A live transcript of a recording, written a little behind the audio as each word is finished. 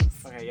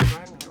Okay, yeah, go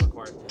ahead and hit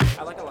record.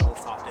 I like a little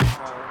soft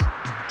intro.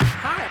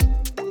 Hi!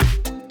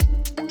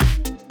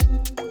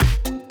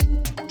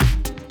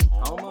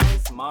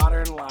 Almost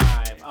Modern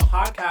Live. A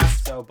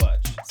podcast so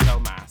butch, so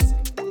mask.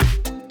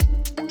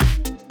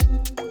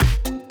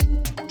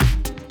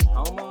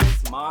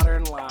 Almost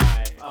Modern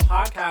Live. A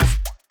podcast.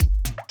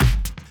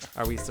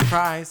 Are we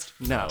surprised?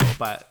 No,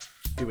 but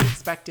do we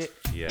expect it?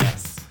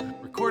 Yes.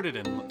 Recorded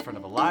in front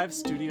of a live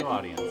studio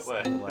audience.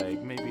 What?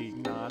 Like, maybe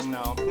not.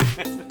 No.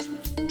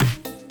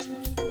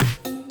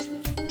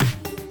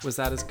 Was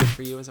that as good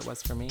for you as it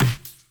was for me?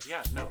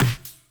 Yeah, no.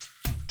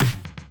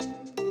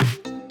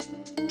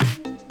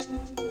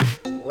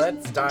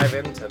 Let's dive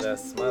into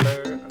this,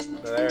 mother.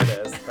 There it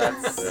is.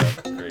 That's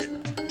Yeah, great.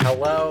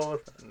 hello.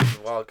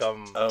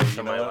 Welcome Oh, to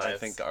you my know what life. I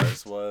think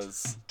ours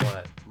was?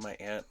 What? My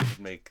aunt would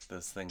make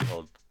this thing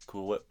called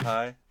Cool Whip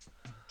pie.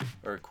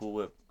 Or Cool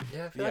Whip.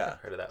 Yeah, I feel like I've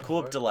heard of that Cool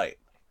Whip before. Delight.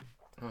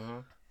 Mm-hmm.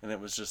 And it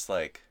was just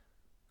like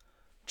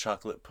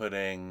chocolate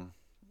pudding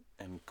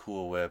and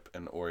Cool Whip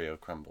and Oreo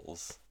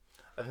crumbles.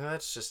 I think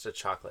that's just a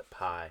chocolate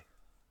pie,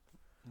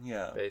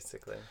 Yeah.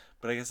 basically.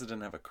 But I guess it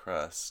didn't have a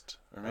crust.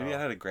 Or maybe Oh. it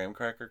had a graham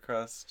cracker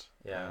crust.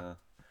 Yeah.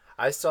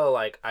 I still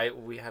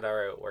we had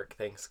our work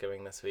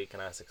Thanksgiving this week,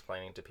 and I was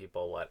explaining to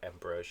people what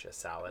ambrosia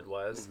salad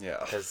was. Yeah.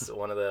 Because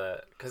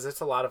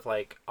it's a lot of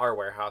our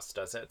warehouse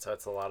does it, so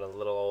it's a lot of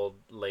little old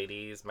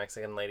ladies,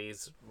 Mexican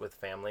ladies with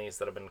families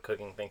that have been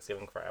cooking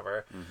Thanksgiving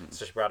forever. Mm-hmm.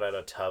 So she brought out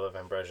a tub of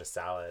ambrosia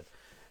salad,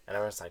 and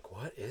everyone's like,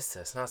 "What is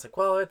this?" And I was like,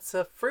 "Well, it's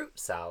a fruit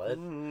salad."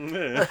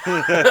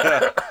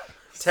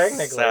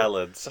 Technically,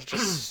 Salad. Such a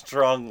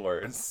strong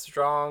word.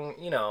 strong.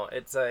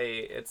 It's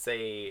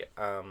a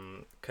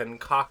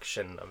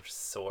concoction of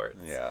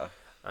sorts. Yeah.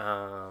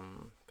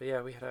 But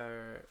yeah, we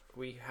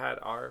had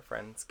our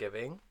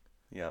Friendsgiving.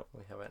 Yep.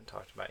 We haven't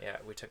talked about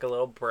yet. We took a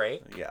little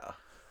break. Yeah.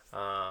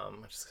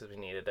 Just because we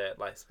needed it.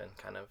 Life's been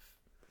kind of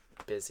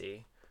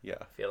busy. Yeah.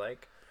 I feel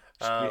like.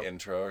 Should we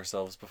intro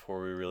ourselves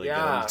before we really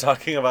yeah. get into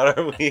talking about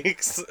our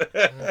weeks?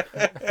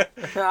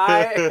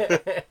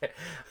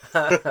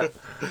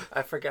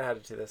 I forget how to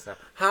do this now.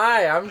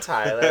 Hi, I'm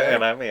Tyler.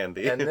 And I'm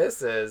Andy. And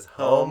this is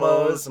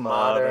Homo's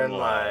Modern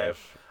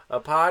Life, a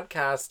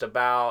podcast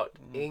about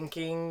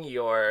inking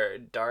your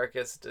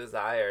darkest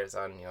desires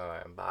on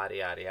your body,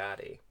 yaddy,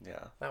 yaddy.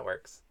 Yeah, That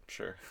works.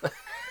 sure.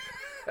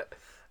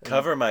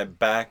 Cover my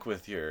back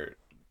with your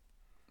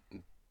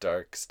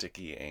dark,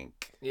 sticky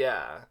ink.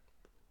 Yeah.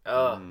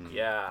 Oh,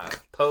 yeah.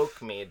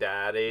 Poke me,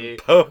 daddy.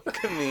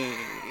 Poke me.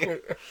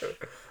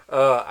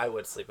 I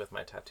would sleep with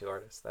my tattoo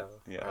artist,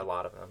 though. Yeah. A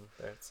lot of them.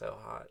 They're so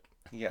hot.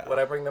 Yeah. Would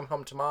I bring them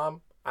home to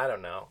mom? I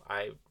don't know.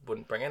 I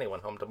wouldn't bring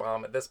anyone home to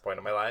mom at this point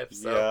in my life,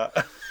 so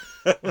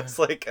Yeah. It's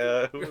like,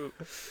 who?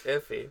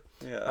 iffy.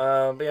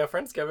 Yeah. But yeah,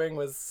 Friendsgiving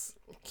was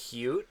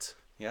cute.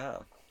 Yeah.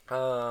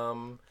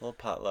 Um, Little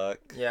potluck.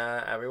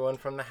 yeah, everyone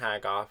from the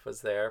Hag Off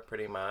was there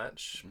pretty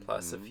much,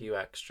 plus a few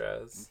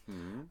extras.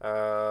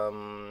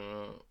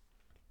 Mm-hmm.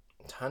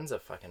 Tons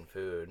of fucking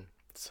food.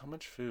 So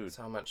much food.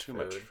 So much Too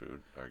food. much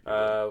food,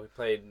 arguably. We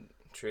played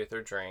Truth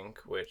or Drink,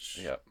 which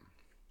Yep.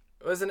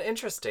 was an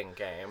interesting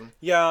game.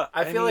 Yeah.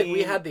 I feel like we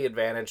mean, had the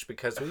advantage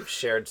because we've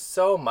shared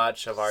so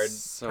much of our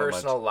So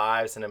personal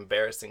lives and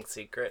embarrassing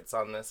secrets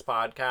on this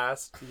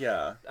podcast.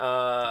 Yeah.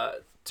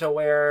 To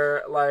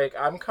where,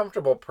 I'm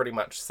comfortable pretty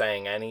much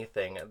saying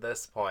anything at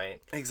this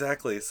point.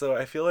 Exactly. So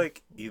I feel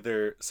like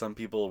either some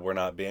people were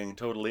not being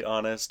totally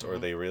honest or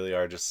they really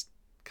are just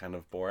kind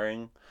of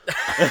boring.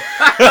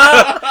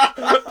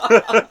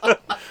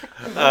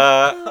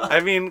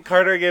 I mean,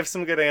 Carter gave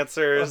some good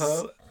answers.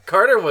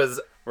 Carter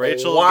was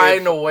Rachel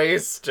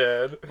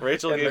wasted.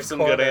 Rachel in gave the some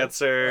corner. good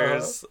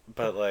answers,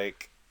 but I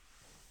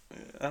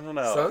don't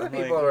know. Some of the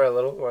people were a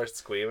little more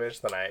squeamish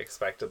than I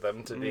expected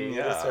them to be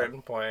at a Yeah.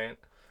 certain point.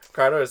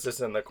 Carter was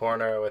just in the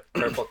corner with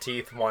purple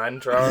teeth, wine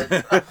drunk.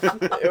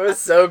 It was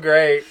so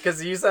great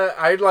because you said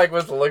I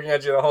was looking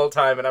at you the whole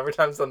time, and every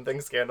time something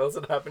scandalous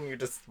would happen, you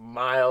just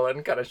smile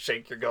and kind of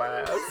shake your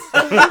glass.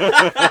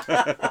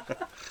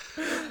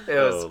 It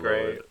was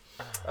great.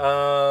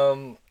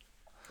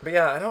 But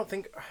yeah, I don't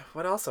think.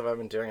 What else have I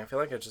been doing? I feel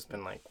like I've just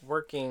been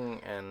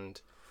working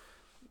and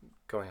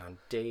going on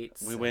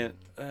dates. We went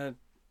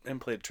and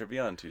played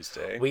trivia on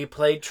Tuesday. We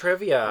played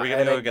trivia. Are we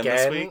gonna go again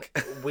this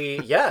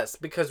week? Yes,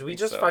 because we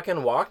just so.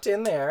 fucking walked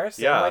in there,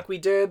 same Yeah. like we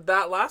did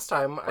that last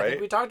time. I Right.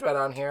 think we talked about it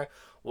on here.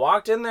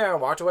 Walked in there,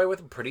 walked away with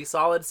a pretty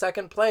solid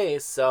second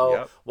place. So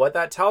Yep. what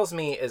that tells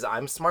me is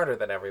I'm smarter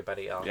than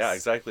everybody else. Yeah,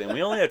 exactly. And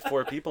we only had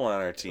 4 people on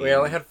our team. We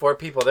only had 4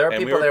 people. There were And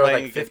we people were there with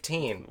playing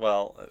 15.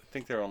 Well, I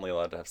think they were only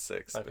allowed to have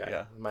 6. Okay. But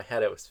yeah. In my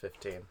head it was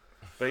 15.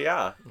 But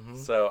yeah.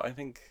 So I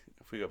think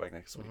if we go back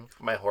next week.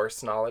 My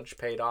horse knowledge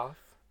paid off.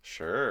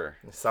 Sure.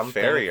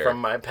 Something Farrier. from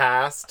my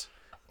past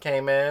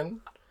came in.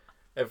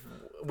 If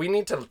we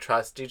need to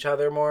trust each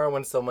other more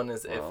when someone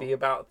is iffy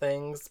about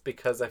things,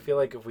 because I feel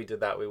like if we did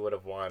that, we would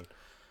have won.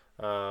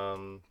 I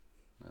don't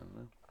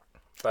know.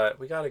 But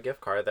we got a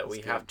gift card that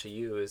we have to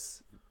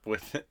use.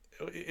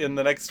 In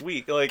the next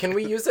week. Can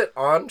we use it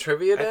on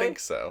Trivia Day? I think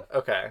so.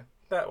 Okay,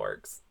 that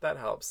works. That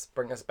helps.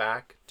 Bring us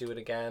back. Do it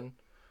again.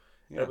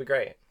 It'll be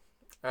great.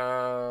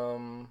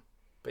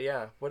 But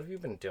yeah, what have you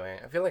been doing?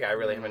 I feel like I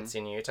really haven't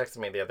seen you. You texted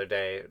me the other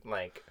day,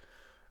 like,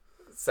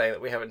 saying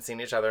that we haven't seen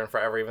each other in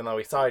forever, even though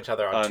we saw each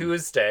other on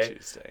Tuesday.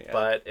 Yeah.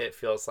 But it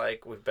feels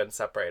like we've been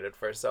separated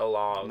for so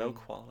long. No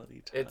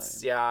quality time.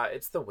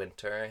 It's the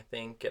winter, I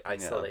think. It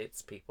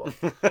isolates people.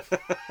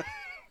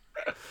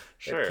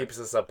 Sure. It keeps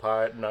us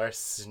apart in our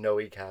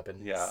snowy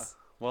cabins. Yeah.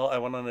 Well, I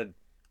went on a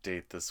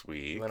date this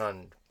week.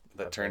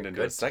 That turned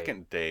into a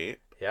second date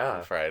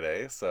on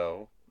Friday,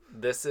 so...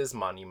 This is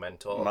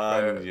monumental.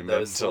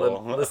 Monumental.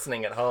 For those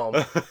listening at home.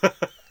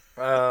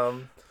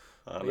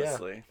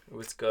 Honestly. Yeah, it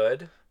was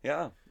good.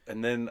 Yeah.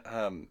 And then,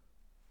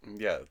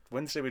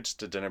 Wednesday we just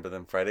did dinner, but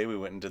then Friday we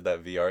went and did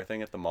that VR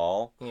thing at the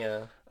mall.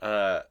 Yeah.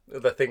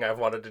 The thing I've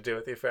wanted to do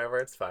with you forever,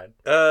 it's fine.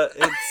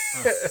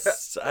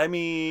 I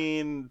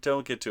mean,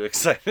 don't get too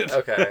excited.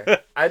 Okay.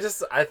 I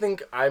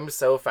think I'm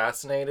so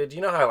fascinated.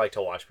 You know how I like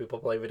to watch people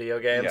play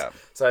video games? Yeah.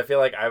 So I feel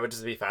like I would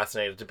just be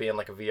fascinated to be in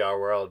like a VR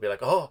world, be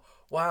like, oh,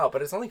 wow,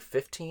 but it's only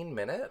 15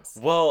 minutes?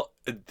 Well,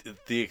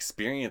 the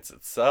experience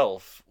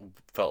itself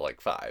felt like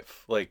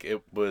 5. Like,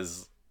 it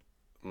was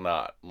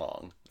not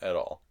long at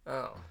all.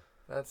 Oh,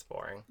 that's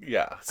boring.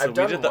 Yeah, so we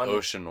did the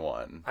ocean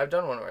one. I've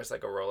done one where it's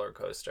like a roller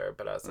coaster,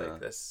 but I was like,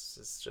 this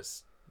is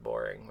just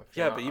boring.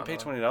 Yeah, but you pay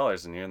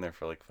 $20 and you're in there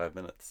for like 5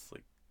 minutes.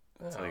 Like,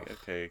 it's like,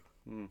 okay.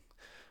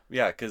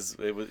 Yeah, because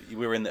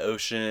we were in the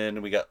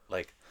ocean, we got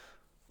like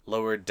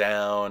lowered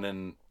down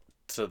and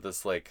to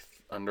this like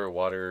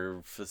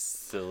underwater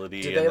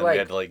facility, and then we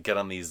had to like get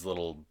on these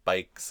little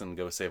bikes and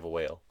go save a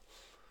whale.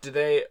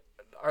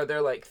 Are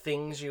there like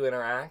things you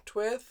interact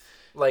with?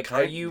 Like,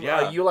 are you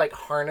like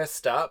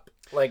harnessed up,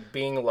 like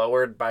being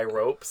lowered by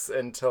ropes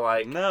into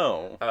like...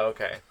 No. Oh,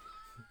 okay.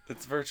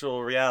 It's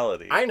virtual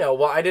reality. I know.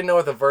 Well, I didn't know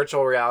if the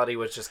virtual reality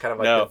was just kind of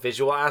like the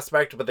visual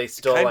aspect, but they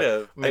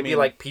still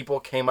like people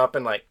came up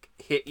and like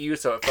hit you,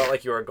 so it felt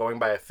like you were going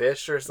by a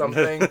fish or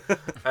something.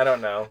 I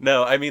don't know.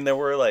 No, I mean there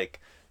were like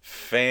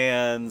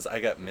fans. I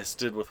got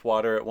misted with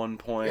water at one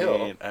point.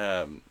 Ew.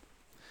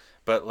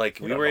 But like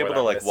we were able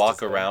to like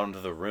walk around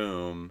the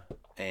room,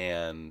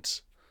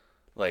 and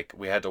like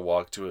we had to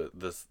walk to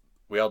this.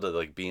 We had to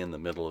like be in the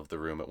middle of the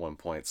room at one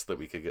point so that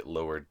we could get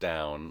lowered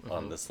down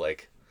on this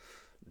like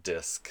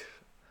disc,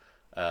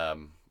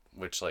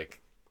 which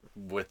like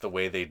with the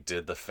way they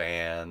did the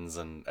fans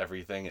and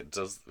everything, it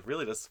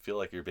really does feel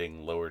like you're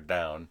being lowered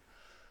down.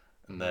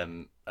 And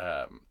then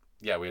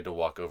we had to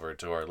walk over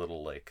to our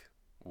little like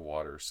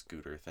water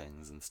scooter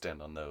things and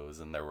stand on those,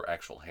 and there were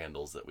actual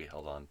handles that we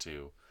held on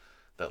to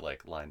that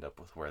like lined up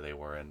with where they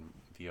were in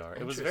VR.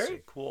 It was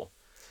very cool.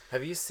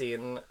 Have you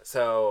seen,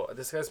 so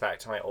this goes back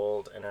to my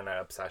old internet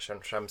obsession,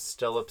 which I'm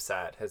still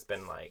upset has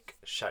been like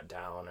shut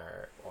down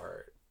or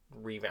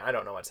I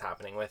don't know what's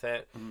happening with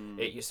it.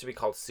 It used to be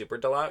called Super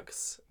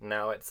Deluxe.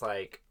 Now it's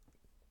like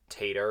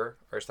Tater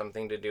or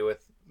something to do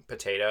with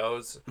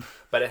potatoes.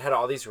 But it had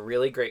all these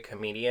really great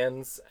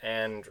comedians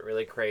and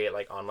really great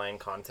like online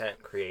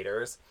content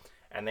creators.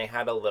 And they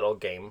had a little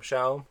game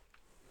show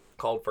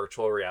called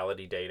Virtual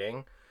Reality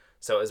Dating.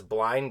 So it was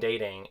blind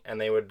dating, and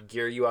they would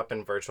gear you up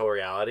in virtual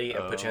reality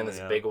and put you in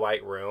this big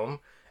white room,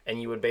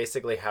 and you would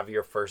basically have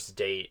your first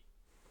date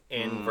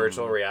in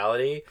virtual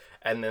reality,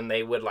 and then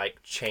they would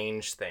like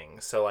change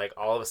things. So like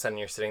all of a sudden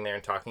you're sitting there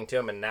and talking to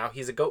him, and now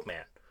he's a goat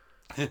man.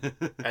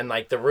 And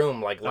like the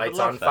room like lights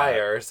on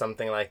fire or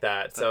something like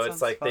that. So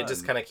it's like they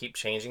just kind of keep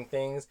changing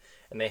things,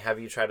 and they have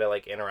you try to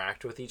like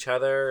interact with each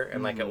other.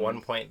 And like at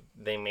one point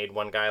they made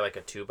one guy like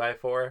a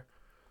 2x4,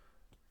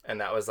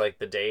 and that was like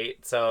the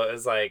date. So it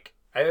was like,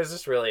 it was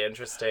just really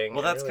interesting.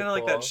 Well, that's really kind of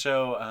cool. like that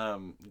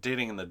show,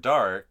 Dating in the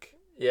Dark.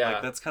 Yeah.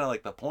 Like, that's kind of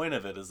like the point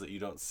of it, is that you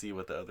don't see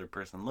what the other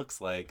person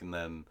looks like, and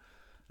then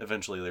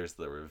eventually there's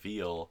the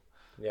reveal.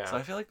 Yeah. So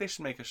I feel like they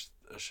should make a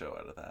show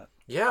out of that.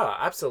 Yeah,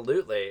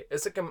 absolutely.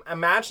 It's like,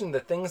 imagine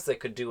the things they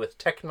could do with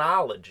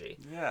technology.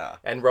 Yeah.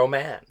 And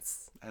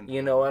romance. And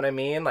you know what I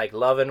mean? Like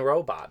Love and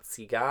Robots.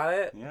 You got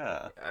it?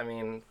 Yeah. I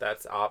mean,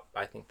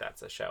 I think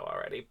that's a show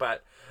already.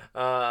 But,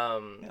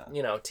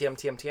 you know,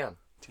 TM.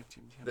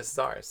 This is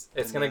ours.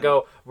 It's going to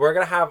go... We're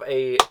going to have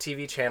a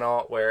TV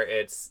channel where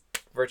it's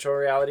virtual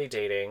reality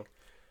dating,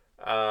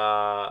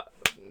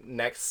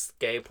 next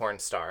gay porn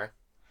star.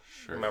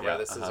 Sure. Remember,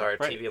 this is our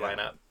TV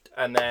lineup.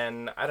 And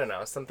then, I don't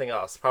know, something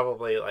else.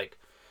 Probably like,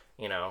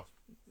 you know,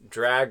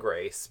 Drag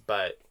Race,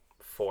 but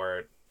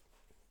for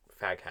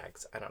fag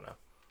hags. I don't know.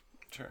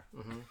 Sure.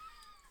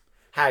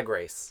 Hag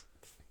Race.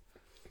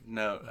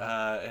 No,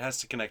 it has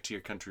to connect to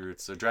your country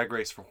roots. So Drag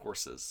Race for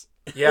horses.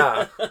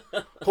 Yeah.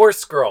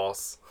 Horse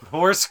girls.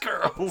 Horse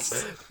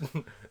girls.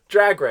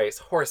 Drag Race,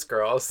 horse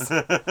girls.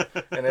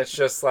 And it's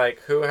just like,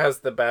 who has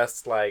the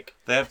best, like...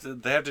 They have to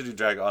do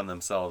drag on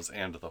themselves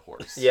and the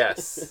horse.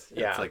 Yes.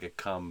 Yeah. It's like a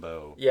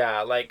combo.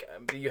 Yeah, like,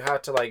 you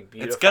have to, like,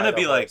 beautify It's gonna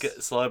be horse. like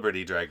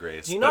Celebrity Drag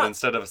Race, but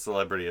instead of a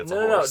celebrity, it's a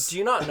horse. horse. Do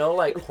you not know,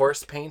 like,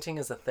 horse painting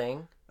is a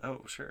thing?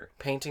 Oh, sure.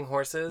 Painting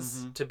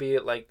horses to be,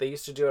 like, they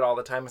used to do it all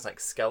the time as,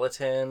 like,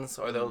 skeletons,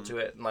 or they'll do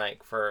it,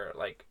 like, for,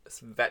 like,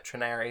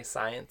 veterinary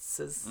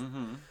sciences.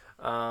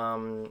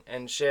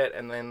 and shit,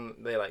 and then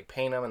they like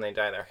paint them and they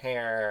dye their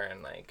hair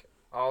and like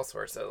all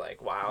sorts of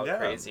like wild,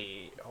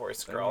 crazy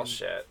horse girl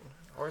shit.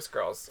 Horse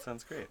girls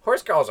sounds great.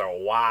 Horse girls are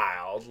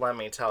wild, let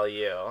me tell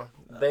you.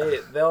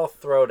 They'll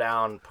throw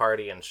down,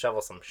 party, and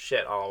shovel some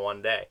shit all in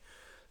one day.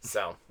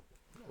 So,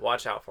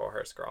 watch out for a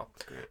horse girl.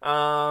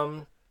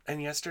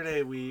 And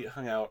yesterday we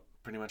hung out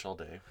pretty much all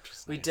day, which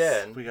is nice. We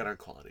did. We got our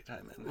quality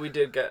time in. We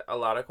did get a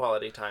lot of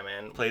quality time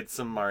in. Played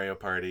some Mario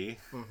Party.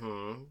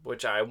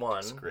 Which I won.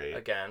 That's great.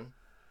 Again.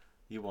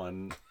 You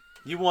won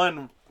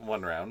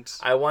one round.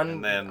 I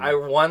won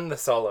the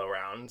solo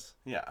round.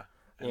 Yeah.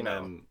 And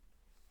then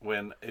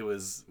when it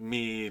was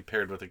me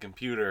paired with a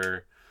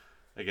computer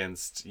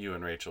against you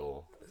and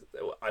Rachel,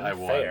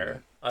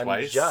 unfair. I won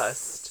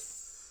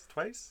unjust.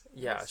 Twice?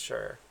 Yeah,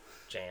 sure.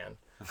 Jan.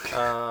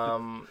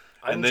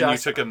 And then you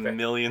took a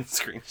million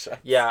screenshots.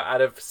 Yeah,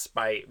 out of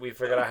spite. We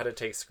figured out how to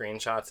take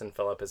screenshots and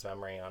fill up his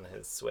memory on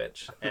his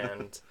Switch.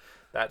 And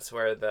that's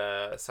where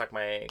the Suck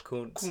My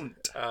Kunt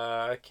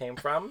came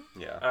from.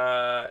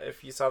 Yeah.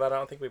 If you saw that, I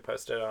don't think we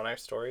posted it on our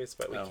stories,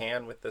 but we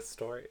can with this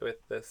story,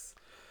 with this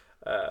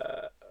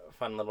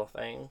fun little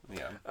thing.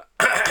 Yeah.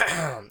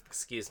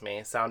 Excuse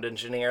me, sound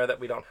engineer that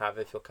we don't have,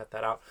 if you'll cut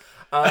that out.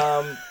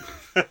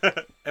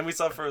 And we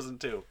saw Frozen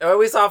 2. Oh,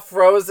 we saw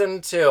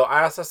Frozen 2.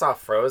 I also saw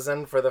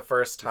Frozen for the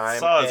first time.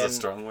 Saw is a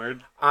strong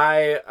word.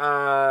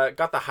 I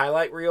got the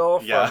highlight reel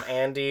from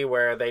Andy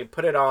where they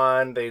put it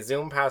on, they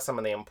zoom past some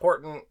of the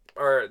important,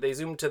 or they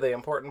zoom to the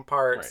important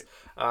parts.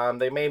 Right.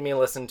 They made me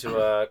listen to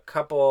a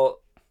couple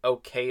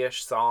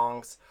okay-ish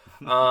songs.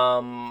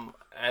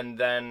 And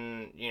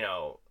then,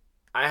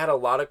 I had a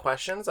lot of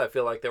questions. I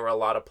feel like there were a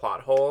lot of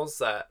plot holes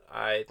that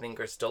I think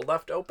are still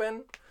left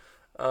open.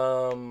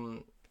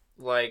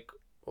 Like,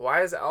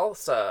 why is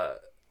Elsa,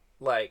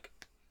 like,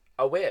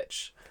 a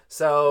witch?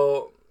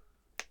 So,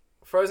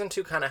 Frozen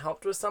 2 kind of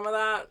helped with some of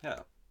that. Yeah.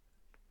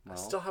 Well, I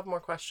still have more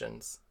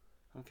questions.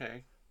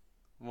 Okay.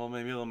 Well,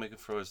 maybe they'll make a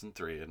Frozen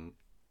 3 and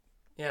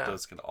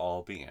those can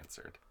all be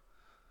answered.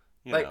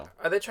 You know,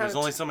 are they trying there's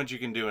only so much you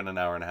can do in an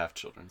hour-and-a-half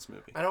children's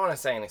movie. I don't want to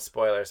say any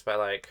spoilers, but,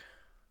 like,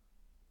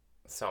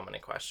 so many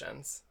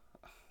questions.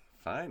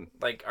 Fine.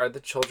 Like, are the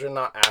children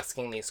not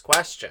asking these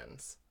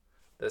questions?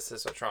 This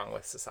is what's wrong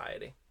with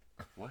society.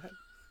 What?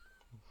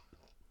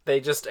 They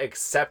just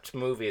accept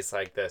movies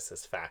like this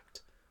as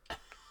fact.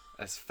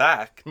 As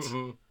fact?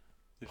 Mm-hmm.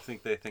 You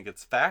think they think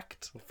it's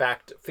fact?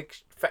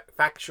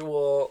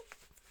 Factual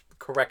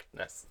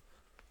correctness.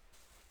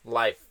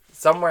 Life.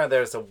 Somewhere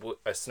there's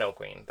a snow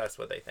queen. That's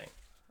what they think.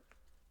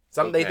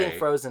 They think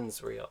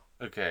Frozen's real.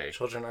 Okay.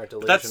 Children are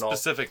delusional. But that's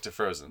specific to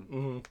Frozen.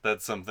 Mm-hmm.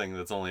 That's something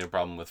that's only a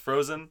problem with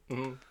Frozen.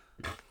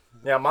 Mm-hmm.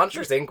 Yeah,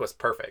 Monsters, Inc. was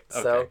perfect.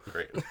 Okay,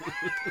 great.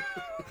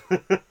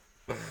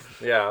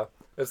 Yeah.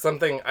 It's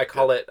something, I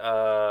call it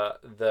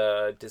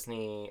the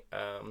Disney,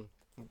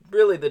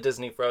 really the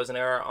Disney Frozen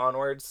era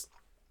onwards.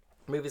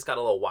 Movies got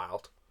a little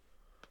wild.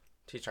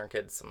 Teach our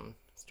kids some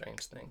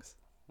strange things.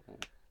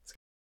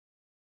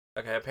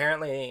 Okay,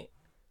 apparently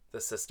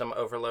the system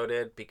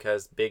overloaded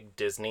because Big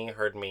Disney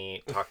heard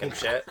me talking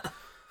shit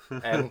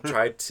and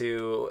tried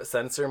to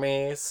censor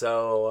me,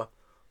 so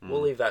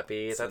we'll leave that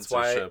be. That's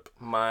why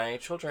my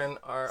children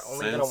are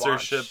only going to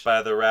watch... Censorship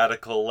by the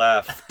radical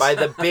left. By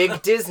the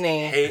Big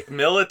Disney.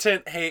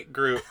 Militant hate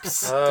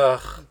groups.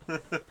 Ugh.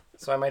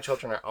 That's why my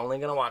children are only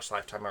going to watch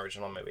Lifetime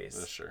original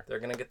movies. Sure. They're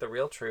going to get the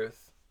real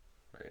truth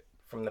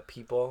from the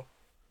people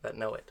that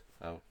know it.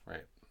 Oh,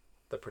 right.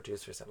 The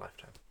producers at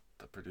Lifetime.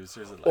 The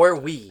producers at Lifetime. Or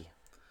we.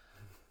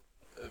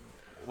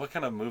 What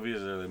kind of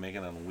movies are they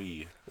making on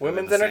Wii?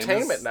 Women's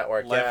Entertainment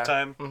Network.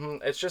 Lifetime? Yeah. Mm-hmm.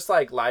 It's just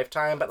like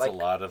Lifetime, but it's a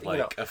lot of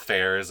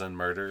affairs and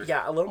murder.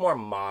 Yeah, a little more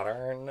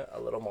modern, a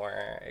little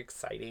more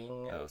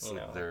exciting. Oh,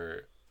 so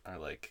there are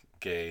like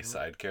gay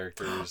side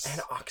characters.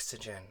 And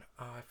Oxygen.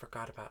 Oh, I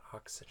forgot about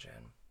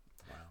Oxygen.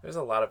 Wow. There's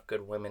a lot of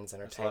good women's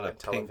entertainment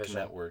television. Pink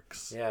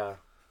networks. Yeah.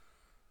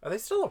 Are they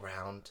still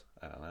around?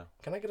 I don't know.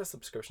 Can I get a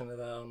subscription to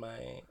that on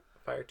my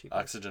Fire TV?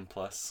 Oxygen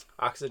Plus.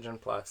 Oxygen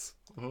Plus.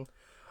 Mm-hmm.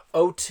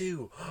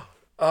 O2.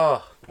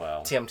 Oh.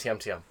 Wow.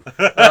 TM.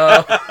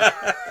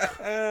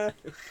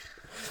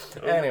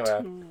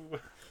 Anyway.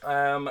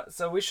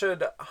 So we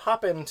should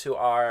hop into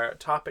our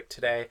topic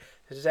today.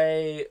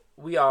 Today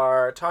we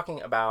are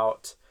talking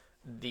about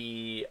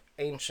the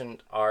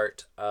ancient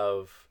art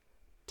of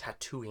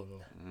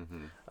tattooing.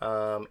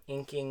 Mm-hmm.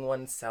 Inking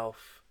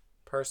oneself,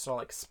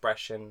 personal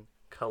expression,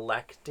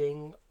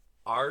 collecting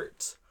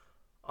art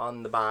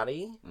on the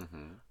body.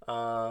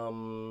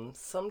 Mm-hmm.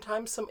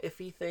 Sometimes some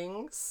iffy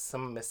things,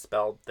 some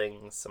misspelled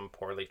things, some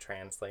poorly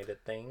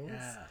translated things.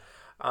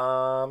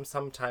 Yeah.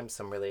 Sometimes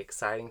some really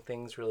exciting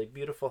things, really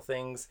beautiful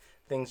things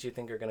you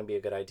think are going to be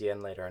a good idea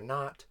and later are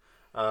not.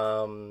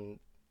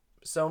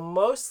 So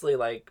mostly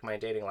like my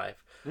dating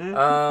life.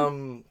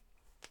 Mm-hmm.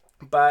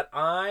 But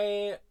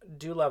I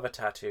do love a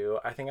tattoo.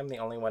 I think I'm the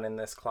only one in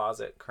this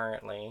closet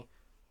currently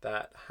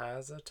that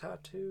has a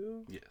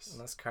tattoo. Yes.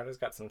 Unless Carter's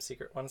got some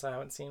secret ones I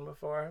haven't seen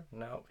before.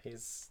 No,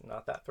 he's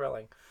not that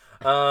thrilling.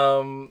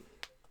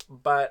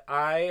 But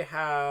I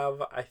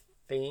have, I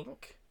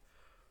think,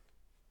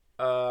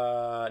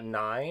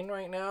 9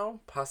 right now,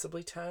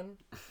 possibly 10.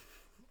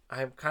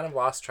 I've kind of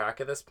lost track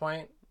at this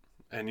point.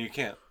 And you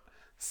can't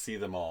see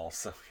them all,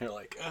 so you're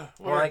like,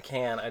 well, I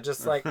can. I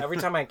just like every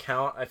time I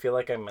count, I feel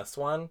like I miss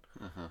one.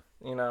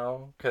 You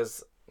know,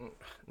 because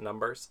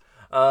numbers.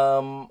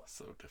 So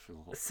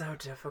difficult. So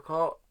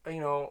difficult. You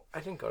know,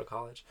 I didn't go to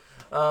college.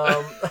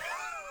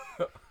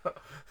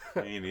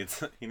 He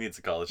needs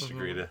a college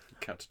degree to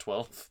count to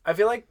 12. I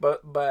feel like,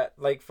 but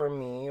like for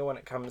me, when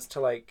it comes to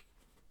like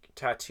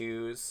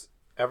tattoos,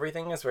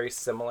 everything is very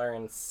similar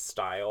in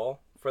style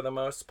for the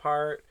most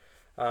part.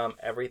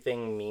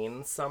 Everything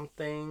means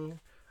something.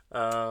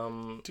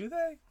 Do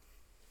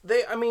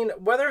they? I mean,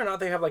 whether or not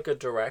they have like a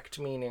direct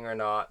meaning or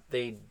not,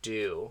 they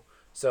do.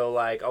 So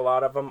like a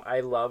lot of them,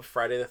 I love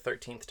Friday the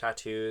 13th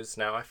tattoos.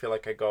 Now I feel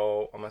like I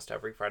go almost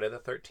every Friday the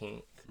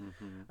 13th.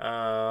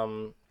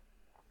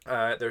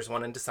 There's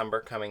one in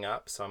December coming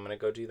up, so I'm gonna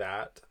go do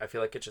that. I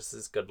feel like it just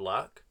is good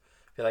luck.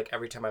 I feel like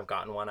every time I've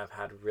gotten one, I've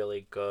had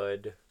really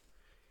good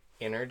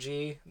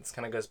energy. This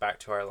kind of goes back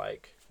to our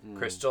like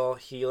crystal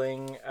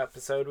healing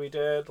episode we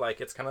did.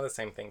 Like it's kind of the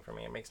same thing for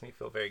me. It makes me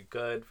feel very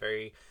good,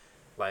 very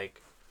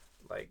like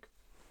I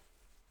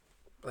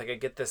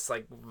get this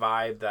like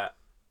vibe that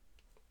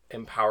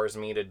empowers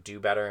me to do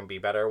better and be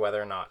better,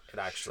 whether or not it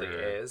actually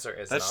is or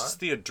is That's not. just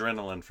the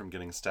adrenaline from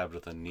getting stabbed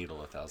with a needle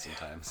 1,000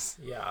 times.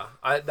 Yeah,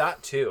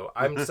 that too.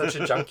 I'm such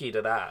a junkie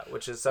to that,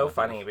 which is so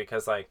funny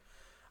because like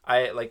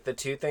I like the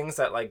two things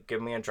that like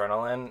give me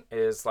adrenaline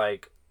is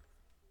like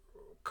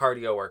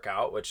cardio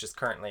workout, which is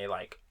currently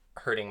like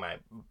hurting my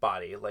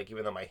body. Like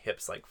even though my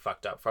hips like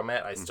fucked up from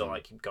it, I still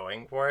like keep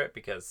going for it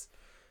because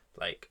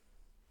like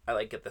I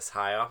like get this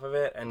high off of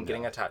it, and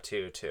getting a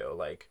tattoo too.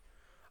 Like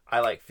I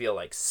like feel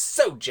like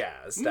so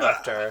jazzed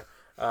after.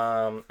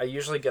 I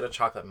usually get a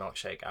chocolate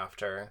milkshake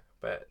after,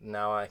 but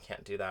now I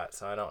can't do that,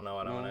 so I don't know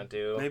what I'm gonna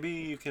do. Maybe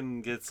you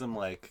can get some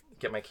like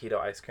get my keto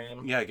ice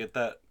cream. Yeah, get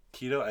that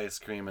keto ice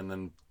cream and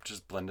then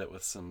just blend it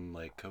with some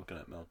like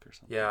coconut milk or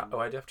something. Yeah. Oh,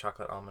 I do have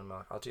chocolate almond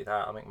milk. I'll do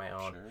that. I'll make my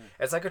own. Sure.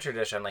 It's like a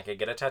tradition. Like I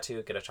get a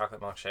tattoo, get a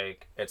chocolate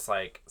milkshake. It's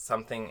like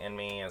something in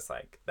me is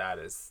like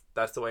that's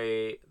the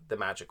way the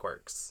magic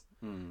works.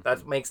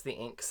 That makes the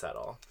ink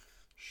settle.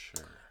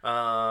 Sure.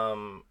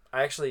 I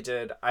actually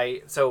did.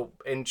 So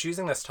in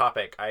choosing this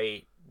topic,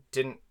 I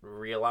didn't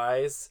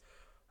realize,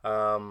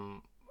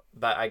 but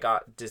I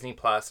got Disney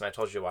Plus, and I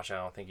told you to watch it. I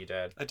don't think you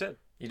did. I did.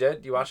 You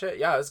did? You watch it?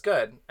 Yeah, it was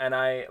good. And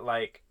I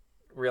like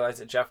realized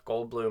that Jeff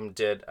Goldblum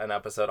did an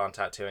episode on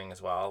tattooing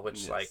as well,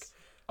 which like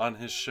on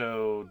his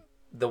show,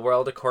 The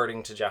World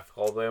According to Jeff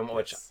Goldblum,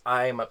 which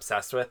I'm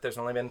obsessed with. There's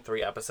only been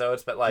 3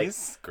 episodes, but like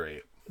he's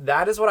great.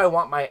 That is what I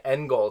want my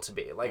end goal to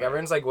be. Like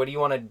everyone's like, what do you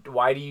want to,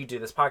 why do you do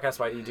this podcast?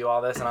 Why do you do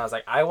all this? And I was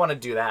like, I want to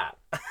do that.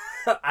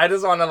 I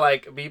just want to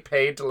like be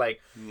paid to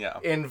like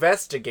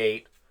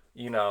investigate,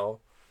 you know,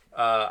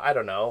 I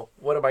don't know.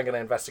 What am I going to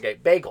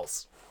investigate?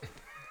 Bagels.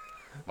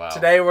 Wow.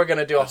 Today we're going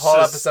to do a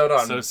whole episode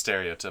on so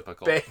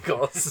stereotypical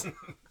bagels.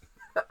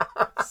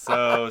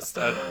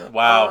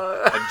 Wow.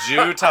 A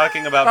Jew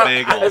talking about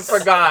bagels. I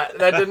forgot.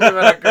 That didn't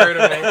even occur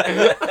to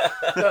me.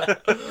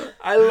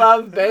 I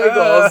love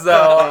bagels,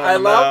 though. I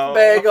love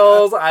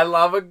bagels. I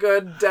love a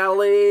good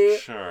deli.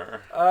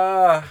 Sure.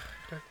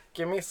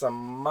 Give me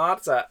some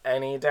matzah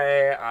any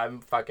day.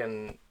 I'm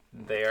fucking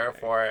there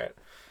for it.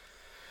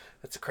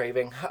 It's a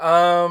craving.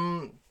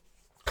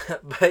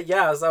 But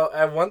yeah, so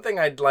one thing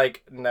I'd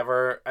like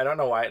never, I don't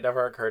know why it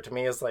never occurred to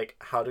me is like,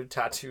 how do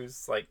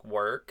tattoos like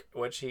work?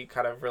 Which he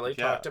kind of really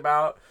talked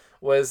about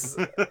was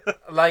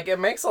like, it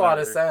makes a lot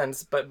of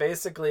sense, but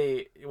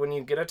basically when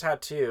you get a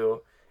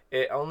tattoo,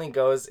 it only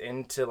goes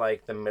into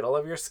like the middle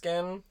of your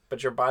skin,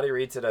 but your body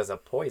reads it as a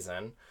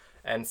poison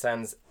and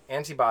sends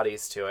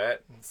antibodies to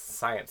it.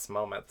 Science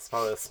moment. It's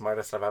probably the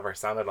smartest I've ever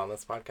sounded on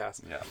this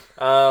podcast. Yeah.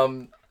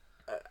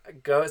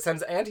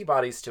 Sends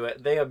antibodies to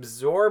it. They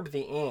absorb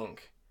the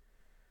ink.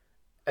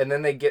 And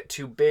then they get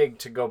too big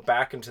to go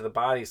back into the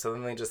body, so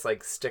then they just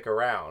like stick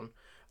around.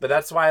 But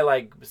that's why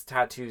like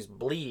tattoos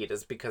bleed,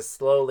 is because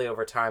slowly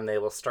over time they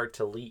will start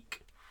to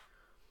leak.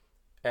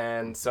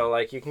 And so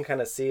like you can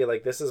kind of see,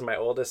 like this is my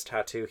oldest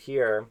tattoo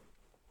here,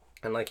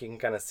 and like you can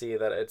kind of see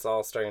that it's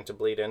all starting to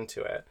bleed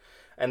into it.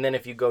 And then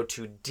if you go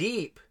too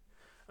deep,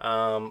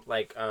 our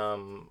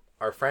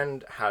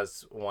friend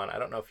has one. I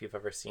don't know if you've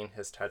ever seen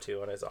his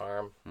tattoo on his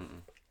arm.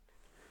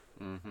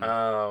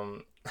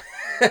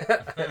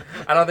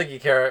 I don't think you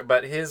care,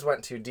 but his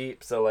went too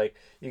deep, so like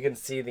you can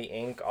see the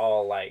ink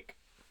all like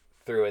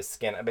through his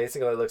skin. It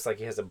basically looks like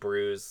he has a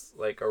bruise,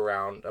 like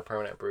around a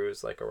permanent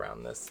bruise, like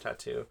around this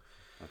tattoo.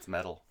 That's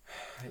metal.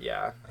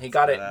 Yeah, he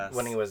got it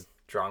when he was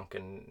drunk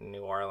in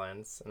New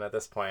Orleans, and at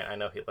this point, I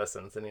know he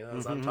listens and he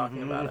knows I'm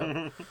talking about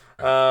him.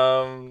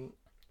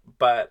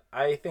 But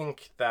I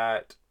think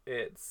that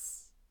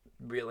it's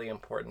really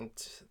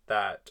important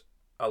that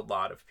a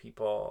lot of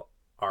people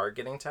are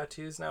getting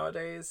tattoos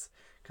nowadays,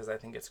 because I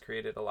think it's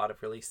created a lot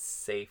of really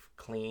safe,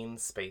 clean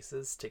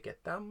spaces to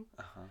get them,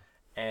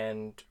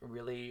 and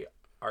really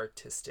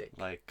artistic.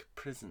 Like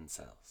prison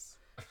cells.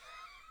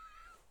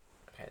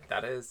 Okay,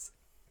 that is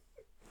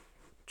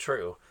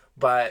true.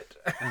 But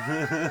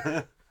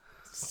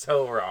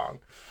so wrong.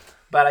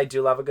 But I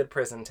do love a good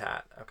prison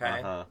tat,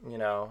 okay? You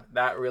know,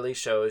 that really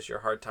shows your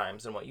hard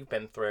times and what you've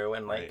been through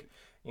and, like,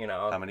 you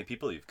know... How many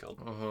people you've killed.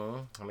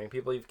 How many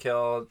people you've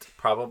killed.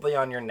 Probably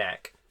on your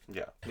neck.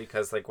 Yeah.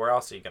 Because, like, where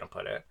else are you going to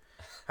put it?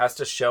 Has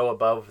to show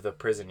above the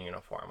prison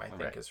uniform, I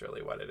think is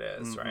really what it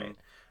is, right?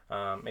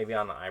 Maybe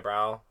on the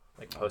eyebrow,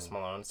 like Post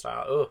Malone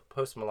style. Ooh,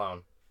 Post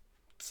Malone.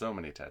 So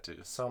many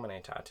tattoos. So many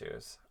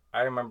tattoos.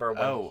 I remember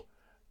when...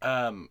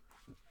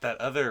 that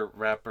other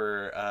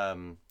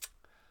rapper...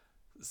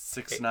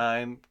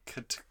 6ix9ine,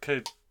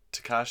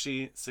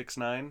 Tekashi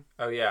 6ix9ine.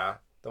 Oh yeah,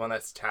 the one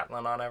that's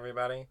tattling on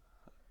everybody.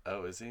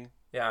 Oh, is he?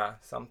 Yeah,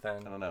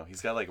 something. I don't know.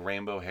 He's got like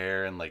rainbow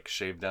hair and like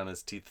shaved down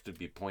his teeth to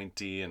be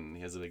pointy, and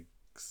he has a big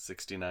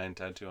 69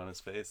 tattoo on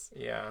his face.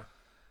 Yeah.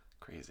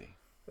 Crazy.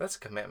 That's a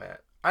commitment.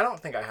 I don't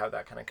think I have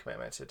that kind of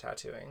commitment to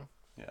tattooing.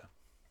 Yeah.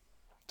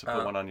 To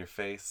put one on your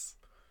face.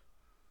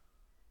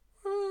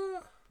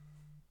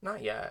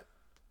 Not yet.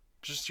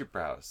 Just your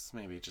brows.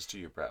 Maybe just do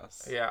your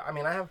brows. Yeah, I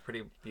mean, I have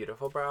pretty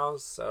beautiful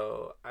brows,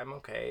 so I'm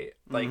okay.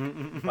 Like,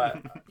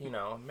 but, you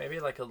know,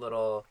 maybe like a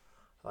little,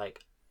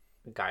 like,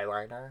 guy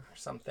liner or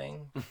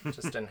something.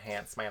 Just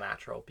enhance my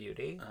natural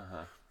beauty.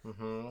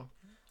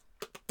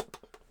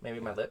 Maybe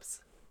my lips.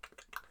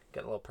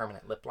 Get a little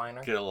permanent lip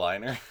liner. Get a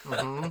liner?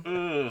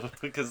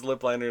 Because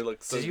lip liner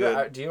looks so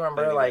good. Do you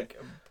remember, like,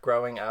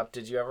 growing up,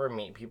 did you ever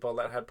meet people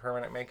that had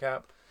permanent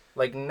makeup?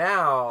 Like,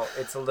 now,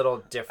 it's a little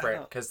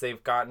different because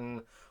they've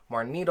gotten...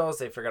 more needles.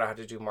 They figured out how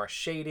to do more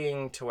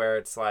shading to where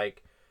it's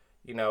like,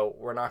 you know,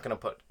 we're not going to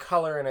put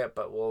color in it,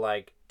 but we'll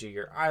like do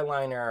your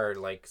eyeliner or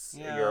like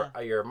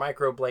your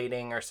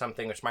microblading or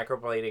something, which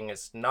microblading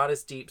is not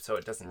as deep, so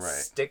it doesn't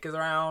stick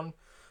around.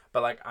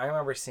 But like, I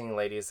remember seeing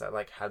ladies that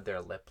like had their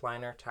lip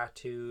liner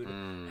tattooed,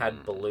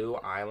 had blue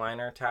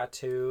eyeliner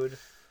tattooed.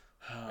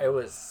 It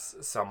was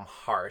some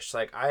harsh.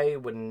 Like, I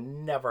would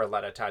never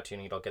let a tattoo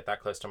needle get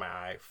that close to my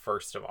eye,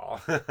 first of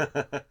all.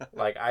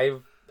 Like,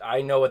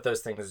 I know what those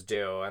things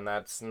do, and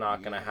that's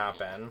not going to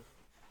happen.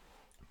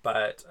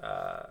 But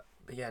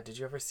yeah, did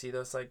you ever see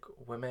those, like,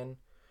 women?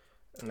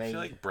 And I feel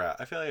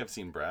like I've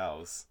seen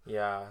brows.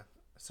 Yeah,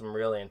 some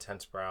really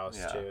intense brows,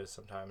 too,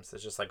 sometimes.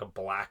 It's just like a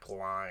black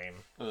line.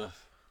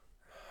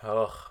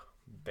 Ugh,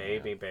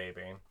 baby.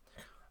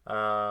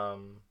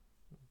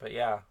 But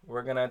yeah,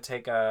 we're going to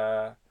take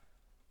a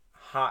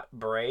hot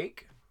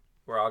break.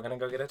 We're all going to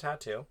go get a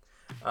tattoo.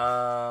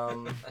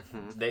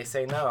 They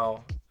say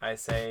no. I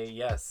say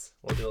yes.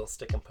 We'll do a little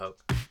stick and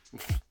poke.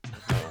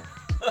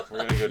 We're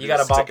gonna go. You got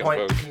a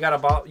ballpoint. You got a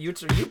ball. You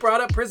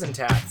brought up prison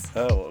tats.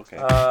 Oh, okay.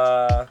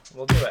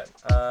 We'll do it.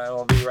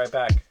 We'll be right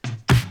back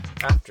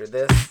after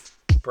this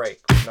break.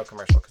 No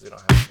commercial because we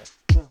don't have anything.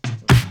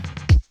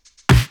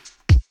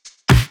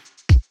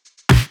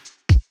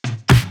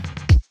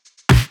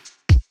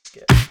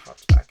 Get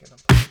popped back into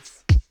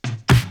place.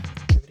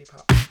 Activity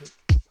pop.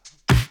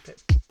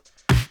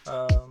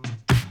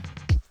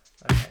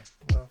 Okay.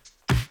 Well,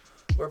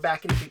 we're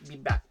back and be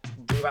back.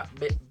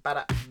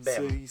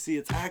 So you see,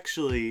 it's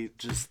actually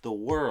just the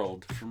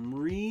world from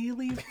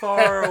really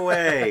far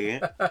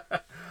away.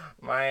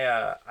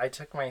 I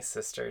took my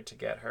sister to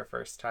get her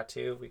first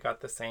tattoo. We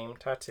got the same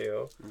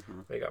tattoo.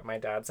 We got my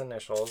dad's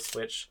initials,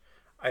 which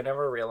I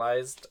never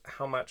realized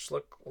how much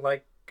look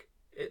like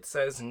it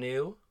says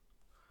new.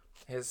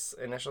 His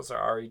initials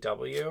are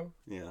REW.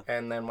 Yeah.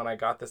 And then when I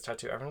got this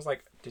tattoo, everyone's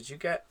like, "Did you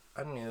get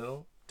a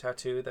new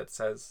tattoo that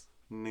says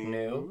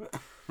new?"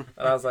 And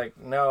I was like,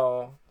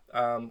 "No."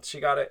 She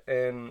got it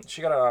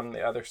on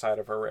the other side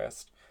of her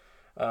wrist,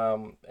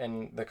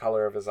 in the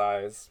color of his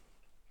eyes,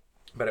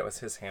 but it was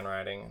his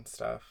handwriting and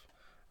stuff.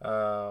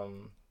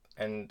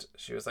 And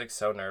she was like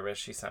so nervous.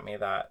 She sent me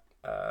that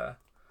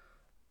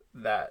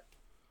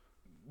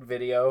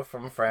video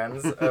from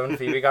Friends when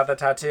Phoebe got the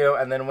tattoo,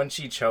 and then when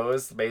she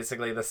chose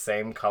basically the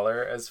same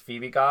color as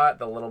Phoebe got,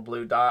 the little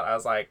blue dot, I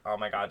was like, oh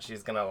my god,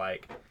 she's gonna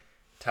like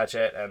touch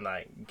it and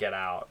like get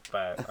out.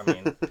 But I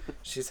mean,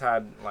 she's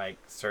had like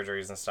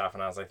surgeries and stuff,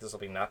 and I was like, this will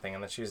be nothing.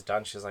 And then she was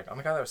done. She's like, oh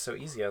my god, that was so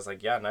easy. I was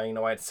like, yeah, now you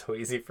know why it's so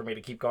easy for me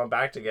to keep going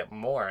back to get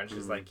more. And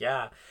she's like,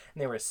 yeah.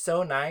 And they were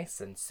so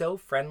nice and so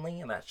friendly,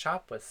 and that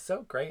shop was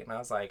so great. And I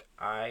was like,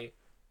 I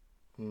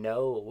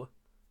know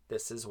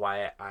this is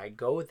why I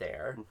go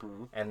there,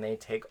 and they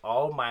take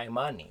all my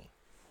money.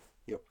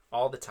 Yep.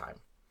 All the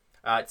time.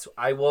 So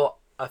I will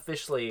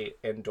officially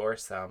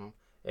endorse them.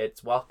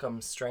 It's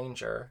Welcome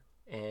Stranger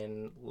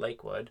in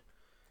Lakewood.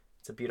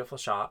 It's a beautiful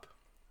shop.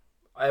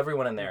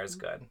 Everyone in there is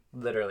good.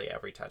 Literally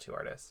every tattoo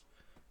artist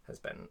has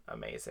been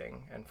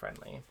amazing and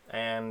friendly.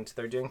 And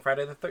they're doing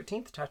Friday the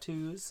 13th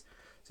tattoos.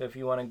 So if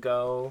you want to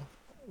go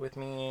with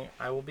me,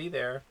 I will be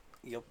there.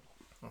 Yep.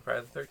 On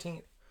Friday the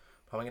 13th.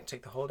 Probably going to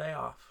take the whole day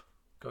off.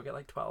 Go get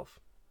like 12.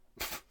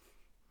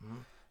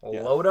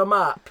 Yeah. Load them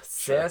up,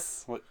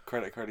 sis. What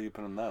credit card are you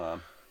putting that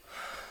on?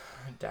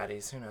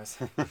 Daddy's, who knows?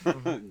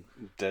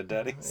 Dead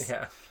daddies?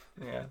 Yeah.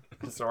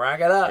 Just rack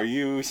it up. Are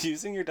you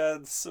using your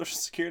dad's social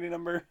security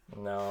number?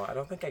 No, I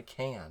don't think I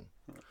can.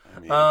 I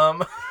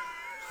mean,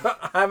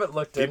 I haven't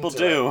looked People into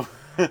do.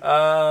 it.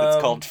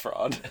 It's called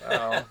fraud.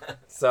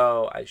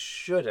 So I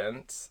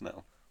shouldn't.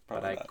 No,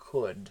 but probably I not.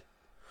 could.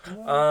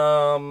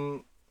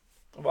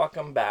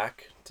 Welcome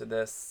back to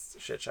this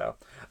shit show.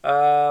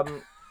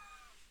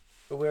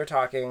 We're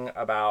talking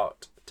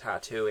about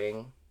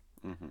tattooing.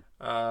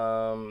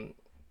 Mm-hmm.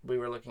 We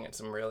were looking at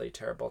some really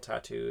terrible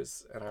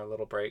tattoos in our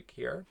little break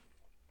here.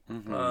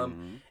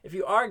 Mm-hmm. If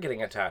you are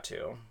getting a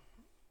tattoo,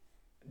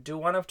 do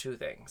one of two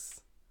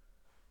things.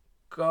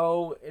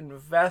 Go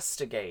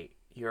investigate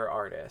your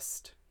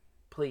artist,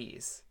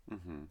 please.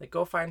 Mm-hmm. Like,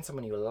 go find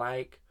someone you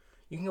like.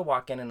 You can go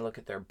walk in and look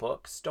at their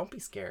books. Don't be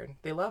scared.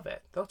 They love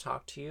it. They'll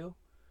talk to you.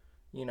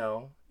 You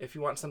know, if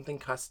you want something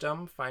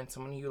custom, find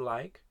someone you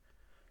like.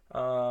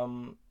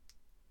 And,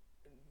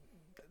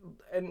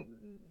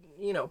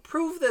 you know,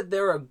 prove that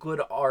they're a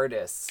good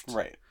artist.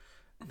 Right.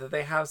 That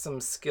they have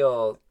some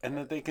skill. And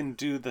that they can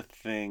do the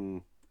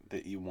thing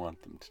that you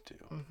want them to do.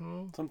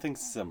 Mm-hmm. Something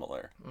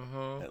similar,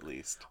 at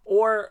least.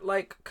 Or,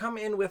 like, come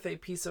in with a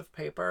piece of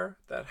paper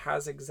that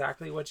has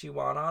exactly what you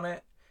want on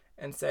it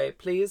and say,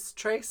 please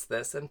trace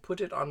this and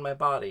put it on my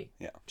body.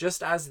 Yeah.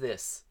 Just as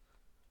this.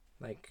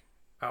 Like,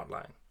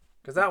 outline.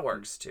 Because that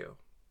works, too.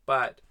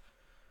 But,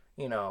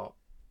 you know,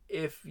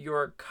 if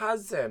your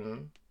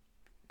cousin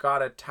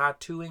got a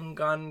tattooing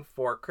gun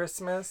for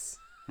Christmas,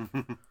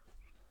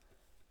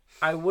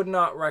 I would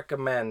not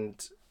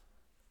recommend,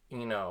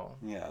 you know,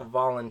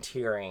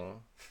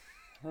 volunteering.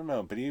 I don't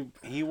know, but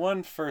he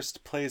won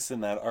first place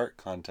in that art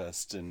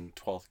contest in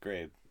 12th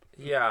grade.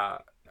 Yeah,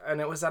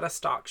 and it was at a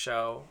stock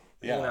show.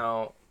 Yeah. You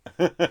know,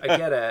 I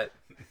get it.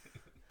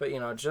 But, you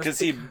know, just... Because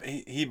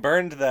he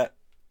burned that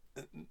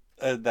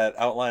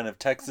outline of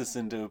Texas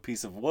into a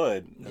piece of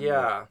wood.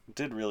 Yeah.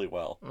 Did really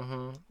well.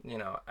 Mm-hmm. You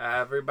know,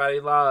 everybody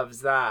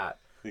loves that.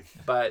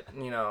 But,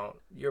 you know,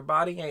 your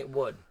body ain't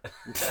wood.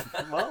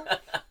 Well,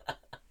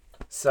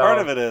 so, part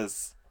of it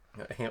is.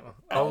 You know,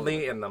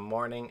 only in the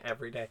morning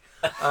every day.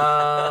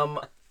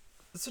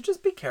 So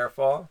just be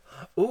careful.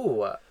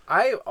 Ooh,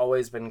 I've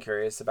always been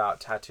curious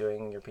about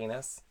tattooing your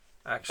penis,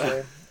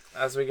 actually.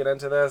 As we get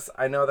into this,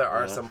 I know there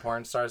are some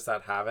porn stars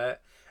that have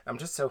it. I'm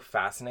just so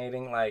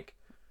fascinating. Like,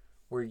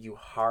 were you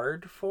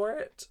hard for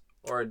it?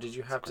 Or did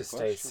you have to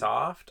stay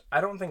soft?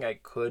 I don't think I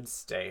could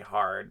stay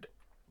hard.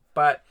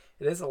 But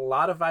it is a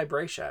lot of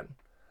vibration.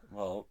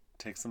 Well,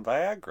 take some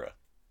Viagra.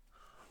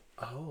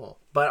 Oh.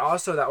 But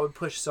also that would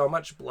push so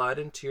much blood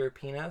into your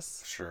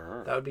penis.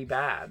 Sure. That would be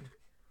bad.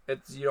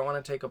 You don't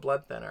want to take a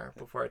blood thinner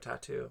before a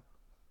tattoo.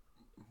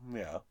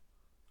 Yeah.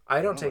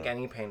 I don't take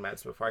any pain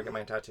meds before I get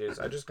my tattoos.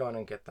 I just go in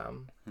and get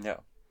them. Yeah.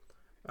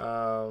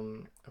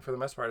 For the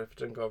most part, if it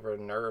didn't go over a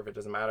nerve, it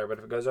doesn't matter. But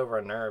if it goes over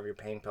a nerve, your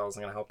pain pill is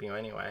going to help you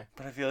anyway.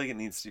 But I feel like it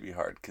needs to be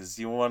hard because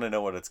you want to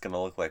know what it's going to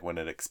look like when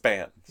it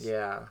expands.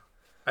 Yeah.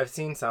 I've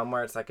seen some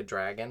where it's like a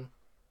dragon.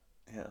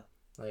 Yeah.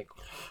 Like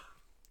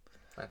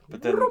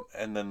but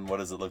then what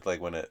does it look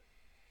like when it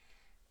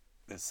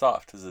is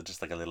soft? Is it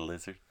just like a little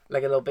lizard?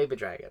 Like a little baby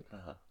dragon.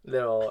 Uh-huh.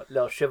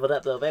 Little shriveled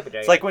up little baby dragon.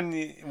 It's like when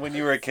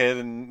you were a kid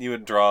and you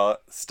would draw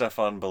stuff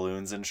on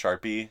balloons in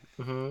Sharpie.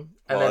 Mm-hmm.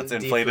 While it's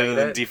inflated and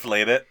then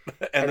deflate it.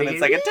 And then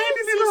it's like a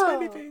tiny little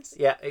smiley face.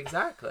 Yeah,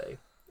 exactly.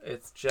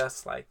 It's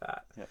just like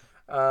that. Yeah.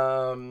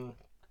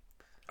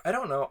 I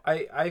don't know.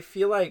 I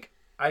feel like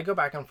I go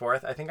back and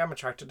forth. I think I'm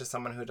attracted to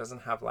someone who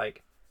doesn't have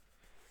like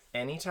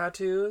any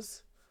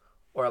tattoos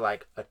or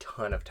like a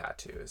ton of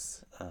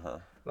tattoos. Uh-huh.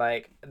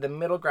 Like the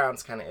middle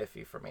ground's kind of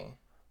iffy for me.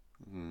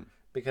 Mm.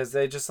 Because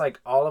they just like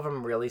all of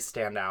them really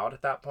stand out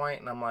at that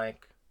point, and I'm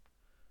like,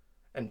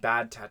 and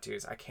bad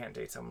tattoos. I can't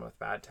date someone with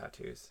bad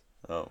tattoos.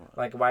 Oh.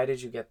 Like, why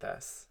did you get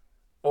this?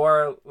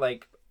 Or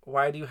like,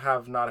 why do you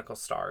have nautical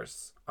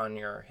stars on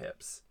your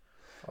hips?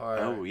 Or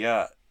oh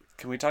yeah.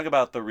 Can we talk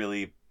about the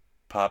really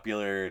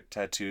popular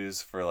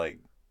tattoos for like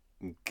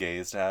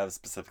gays to have,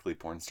 specifically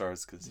porn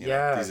stars? Because these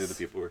are the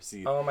people we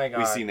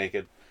see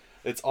naked.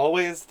 It's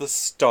always the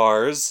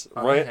stars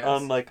right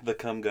on like the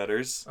cum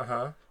gutters.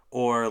 Uh-huh.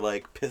 Or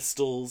like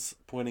pistols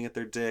pointing at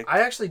their dick.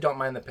 I actually don't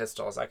mind the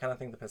pistols. I kind of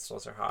think the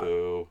pistols are hot.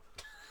 Boo.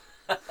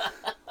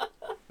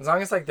 As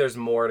long as like there's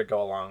more to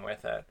go along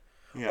with it.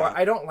 Yeah. Or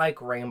I don't like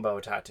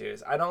rainbow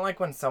tattoos. I don't like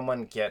when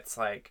someone gets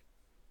like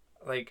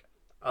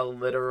a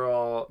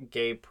literal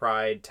gay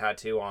pride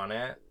tattoo on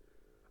it.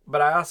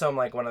 But I also am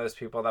like one of those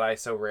people that I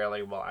so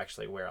rarely will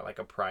actually wear like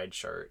a pride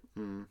shirt,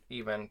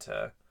 even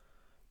to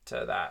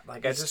that.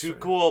 Like it's too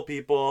cool,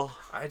 people.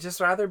 I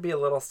just rather be a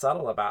little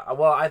subtle about.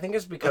 Well, I think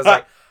it's because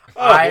like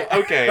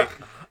okay,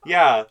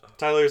 yeah.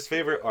 Tyler's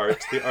favorite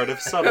art, the art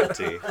of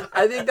subtlety.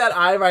 I think that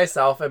I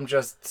myself am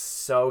just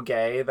so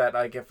gay that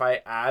like if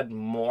I add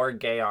more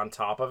gay on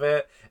top of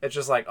it, it's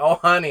just like, oh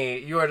honey,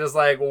 you are just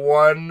like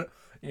one,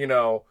 you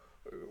know,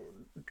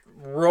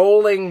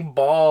 rolling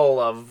ball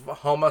of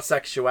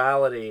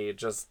homosexuality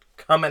just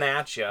coming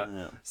at you.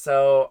 Yeah.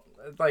 So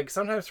like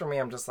sometimes for me,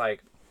 I'm just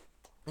like,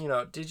 you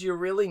know, did you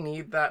really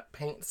need that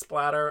paint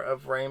splatter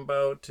of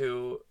rainbow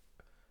to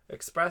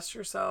express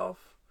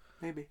yourself?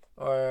 Maybe.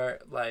 Or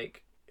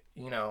like,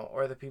 you know,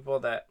 or the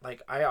people that,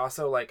 like, I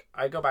also, like,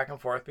 I go back and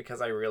forth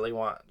because I really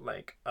want,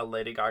 like, a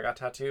Lady Gaga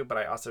tattoo, but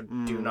I also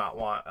do not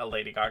want a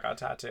Lady Gaga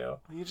tattoo.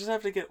 You just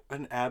have to get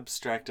an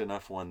abstract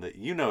enough one that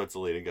you know it's a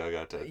Lady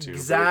Gaga tattoo.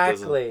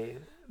 Exactly.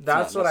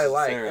 That's what I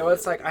like.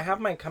 It's like, I have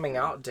my coming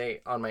yeah. out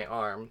date on my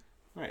arm.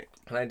 Right.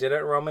 And I did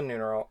it Roman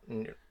numerals.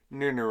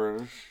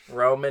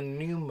 Roman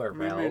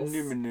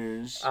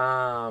numerals.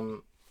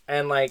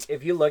 And, like,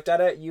 if you looked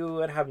at it,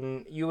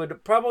 you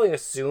would probably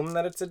assume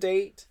that it's a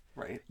date.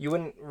 Right. You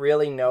wouldn't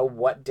really know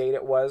what date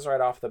it was right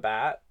off the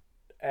bat,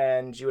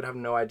 and you would have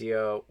no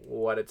idea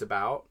what it's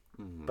about.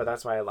 Mm-hmm. But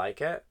that's why I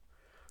like it.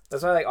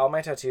 That's why, like, all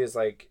my tattoos,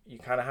 like, you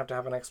kind of have to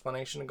have an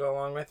explanation to go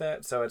along with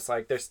it. So it's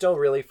like, they're still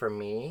really for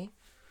me,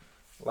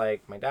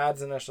 like my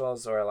dad's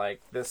initials, or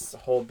like this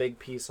whole big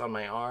piece on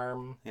my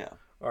arm. Yeah.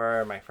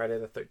 Or my Friday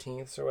the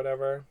 13th or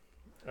whatever.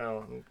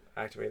 Oh, I'm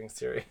activating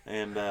Siri.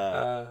 And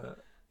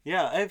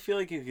yeah, I feel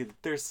like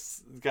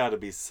there's got to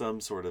be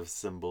some sort of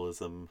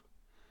symbolism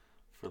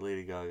for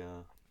Lady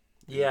Gaga.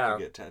 Yeah. To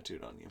get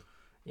tattooed on you.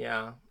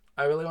 Yeah.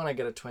 I really want to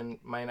get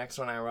my next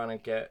one I want to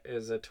get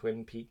is a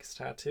Twin Peaks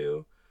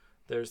tattoo.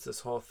 There's this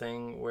whole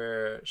thing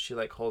where she,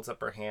 like, holds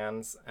up her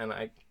hands, and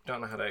I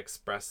don't know how to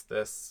express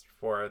this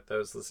for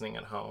those listening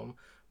at home,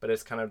 but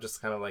it's kind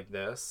of like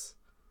this.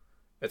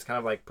 It's kind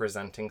of like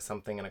presenting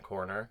something in a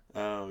corner.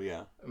 Oh,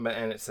 yeah.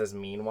 And it says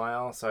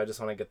meanwhile, so I just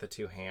want to get the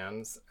two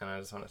hands, and I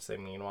just want to say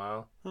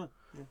meanwhile. Huh.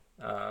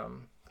 Yeah.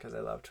 Because I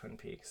love Twin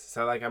Peaks.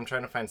 So, like, I'm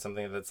trying to find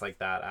something that's, like,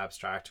 that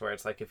abstract, where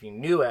it's like, if you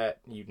knew it,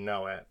 you'd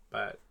know it,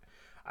 but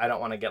I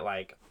don't want to get,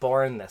 like,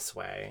 Born This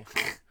Way.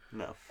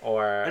 No.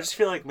 Or... I just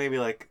feel like maybe,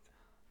 like,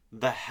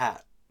 the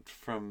hat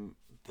from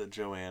the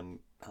Joanne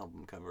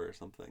album cover or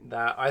something.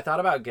 That I thought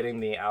about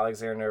getting the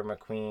Alexander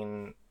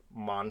McQueen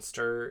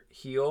monster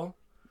heel.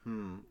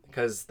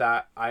 Because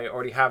that I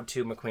already have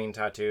 2 McQueen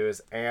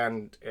tattoos,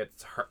 and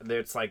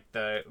it's like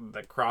the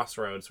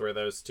crossroads where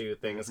those two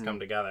things come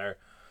together.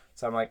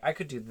 So I'm like, I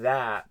could do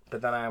that,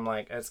 but then I'm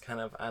like, it's kind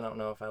of, I don't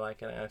know if I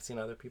like it, and I've seen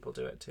other people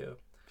do it too.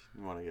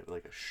 You want to get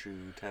like a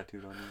shoe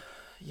tattooed on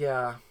you?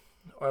 Yeah,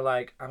 or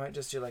like I might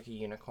just do like a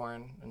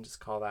unicorn and just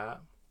call that.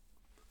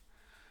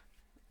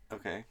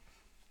 Okay.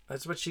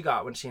 That's what she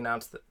got when she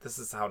announced that. This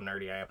is how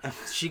nerdy I am.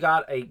 She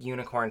got a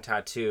unicorn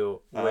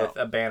tattoo with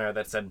a banner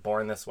that said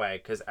Born This Way,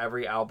 because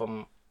every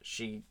album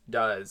she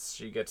does,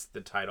 she gets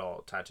the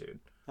title tattooed.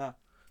 Oh.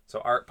 So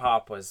Art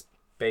Pop was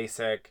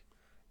basic.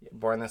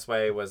 Born This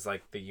Way was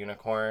like the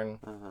unicorn.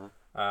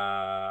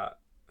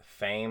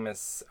 Fame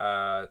is,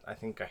 I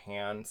think, a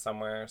hand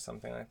somewhere,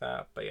 something like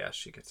that. But yeah,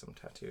 she gets them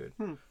tattooed,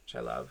 which I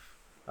love.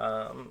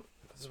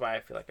 This is why I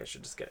feel like I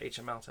should just get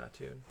HML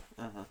tattooed.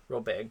 Real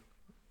big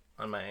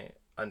on my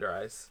under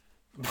eyes,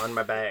 on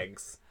my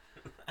bags.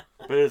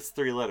 But it's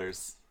 3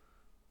 letters.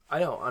 I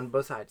know, on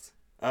both sides.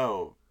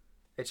 Oh.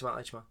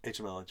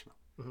 HML.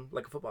 Mm-hmm.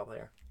 Like a football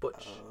player.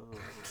 Butch.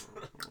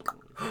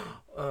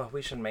 Oh,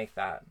 we should make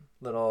that.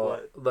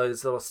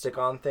 Those little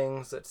stick-on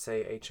things that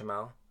say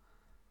HML.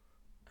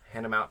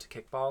 Hand them out to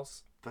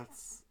kickballs.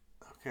 That's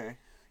okay.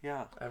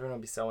 Yeah. Everyone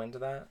would be so into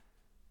that.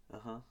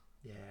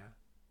 Yeah.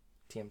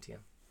 TM.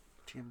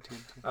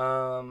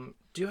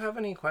 Do you have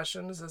any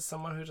questions as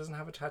someone who doesn't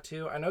have a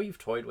tattoo? I know you've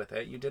toyed with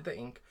it. You did the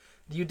ink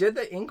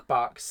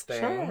box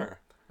thing. Sure.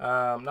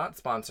 Not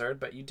sponsored,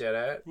 but you did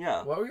it.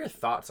 Yeah. What were your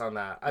thoughts on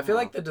that? I feel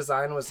like the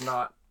design was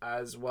not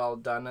as well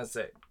done as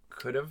it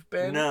could have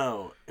been.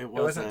 No, it wasn't.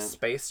 It wasn't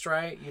spaced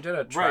right. You did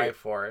a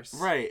Triforce.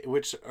 Right,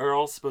 which are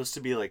all supposed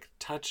to be like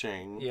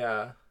touching.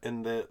 Yeah.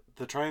 And the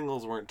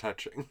triangles weren't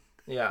touching.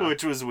 Yeah.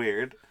 Which was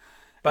weird.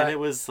 But, and it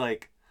was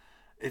like,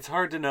 it's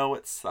hard to know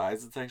what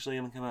size it's actually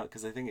going to come out,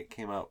 because I think it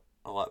came out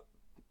a lot.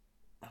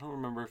 I don't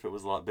remember if it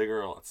was a lot bigger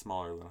or a lot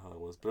smaller than how it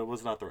was, but it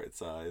was not the right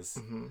size.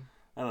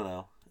 I don't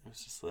know. It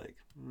was just like,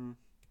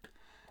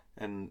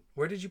 And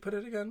where did you put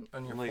it again?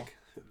 On your like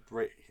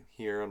right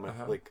here on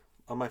my like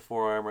on my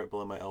forearm, right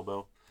below my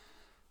elbow.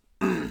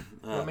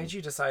 What made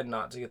you decide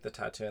not to get the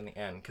tattoo in the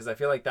end? Because I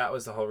feel like that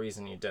was the whole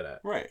reason you did it.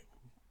 Right,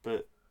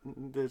 but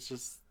it's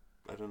just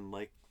I don't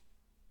know.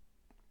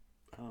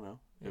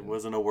 It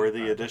wasn't a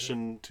worthy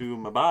addition to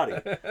my body.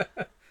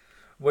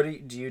 What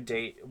do you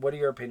date? What are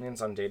your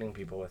opinions on dating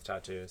people with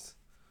tattoos?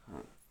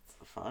 It's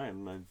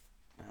fine.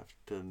 I have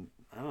to.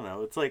 I don't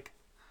know. It's like.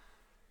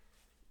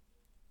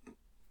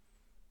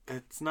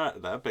 It's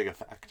not that big a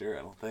factor,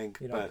 I don't think.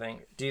 You don't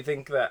think? Do you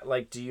think that,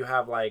 like, do you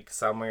have, like,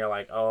 some where you're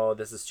like, oh,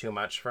 this is too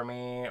much for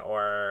me,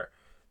 or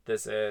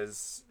this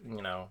is,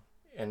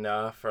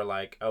 enough, or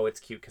like, oh,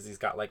 it's cute because he's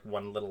got, like,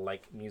 one little,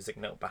 like, music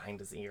note behind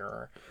his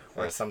ear,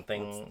 or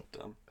something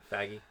dumb.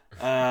 Faggy?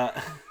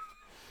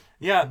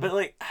 Yeah, but,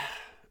 like,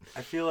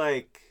 I feel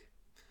like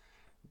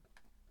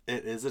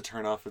it is a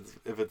turnoff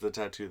if it's a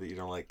tattoo that you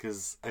don't like,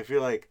 because I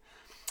feel like,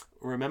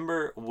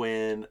 remember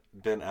when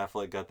Ben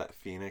Affleck got that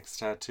Phoenix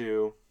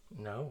tattoo?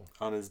 No.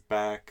 On his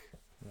back.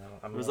 No,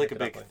 it was like a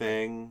big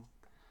thing.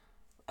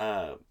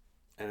 And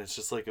it's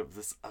just like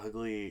this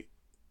ugly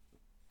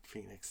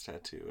Phoenix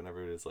tattoo. And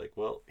everybody's like,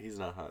 well, he's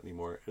not hot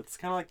anymore. It's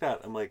kind of like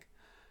that. I'm like,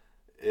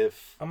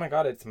 if... Oh my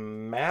god, it's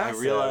massive.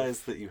 I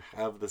realize that you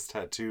have this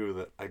tattoo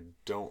that I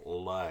don't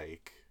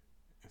like.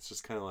 It's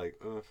just kind of like,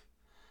 ugh.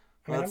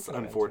 I mean, that's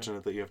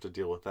unfortunate that you have to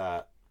deal with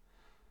that.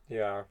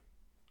 Yeah.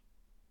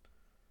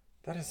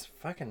 That is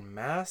fucking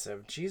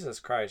massive. Jesus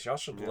Christ. Y'all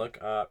should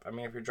look up. I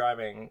mean, if you're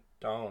driving,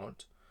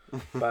 don't.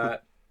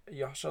 But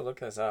y'all should look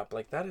this up.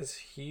 Like, that is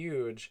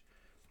huge.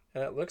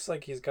 And it looks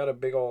like he's got a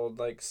big old,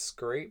 like,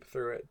 scrape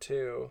through it,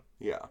 too.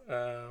 Yeah.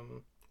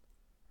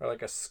 Or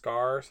like a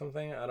scar or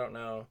something. I don't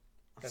know.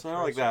 It's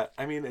not like that.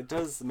 I mean, it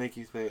does make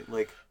you think,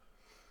 like...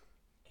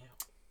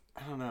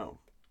 I don't know.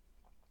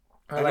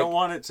 I don't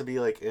want it to be,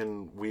 like,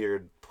 in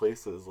weird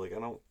places. Like, I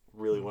don't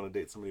really want to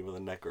date somebody with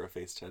a neck or a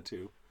face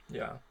tattoo.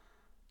 Yeah.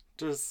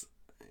 Just,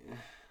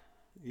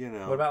 you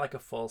know. What about, like, a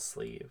full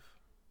sleeve?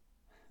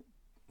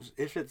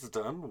 If it's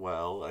done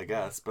well, I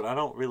guess. But I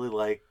don't really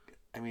like,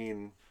 I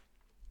mean,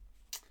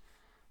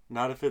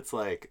 not if it's,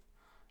 like,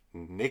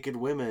 naked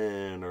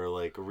women or,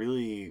 like,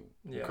 really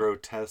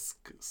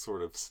grotesque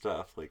sort of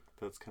stuff. Like,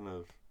 that's kind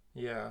of...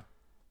 Yeah.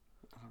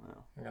 I don't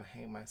know. I'm gonna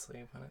hang my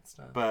sleeve when it's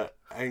done. But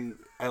I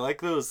like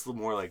those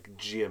more, like,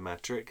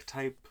 geometric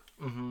type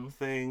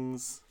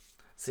things.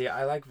 See,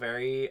 I like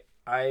very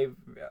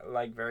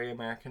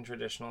American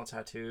traditional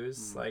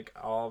tattoos, like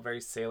all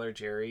very Sailor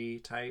Jerry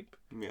type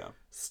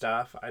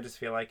stuff. I just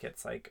feel like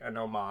it's like an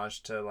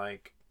homage to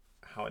like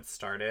how it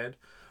started,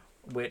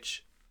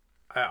 which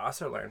I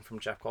also learned from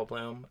Jeff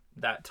Goldblum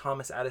that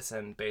Thomas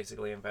Edison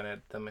basically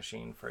invented the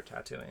machine for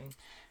tattooing.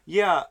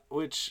 Yeah,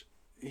 which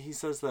he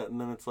says that, and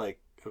then it's like,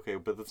 okay,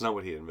 but that's not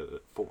what he invented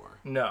it for.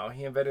 No,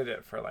 he invented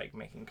it for like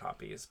making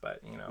copies,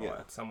 but you know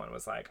what? Someone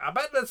was like, I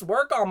bet this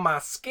work on my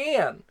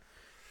skin,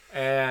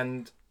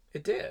 and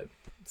it did.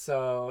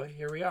 So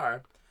here we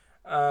are.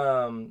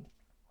 But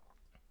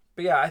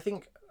yeah, I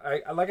think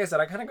like I said,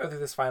 I kind of go through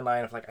this fine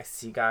line of like I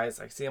see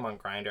them on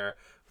Grindr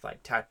with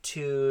like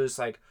tattoos.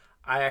 Like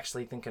I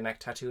actually think a neck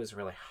tattoo is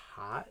really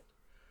hot,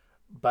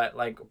 but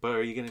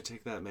are you gonna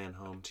take that man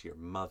home to your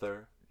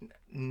mother?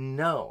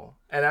 No,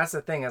 and that's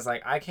the thing is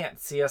like I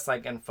can't see us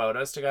like in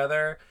photos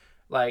together.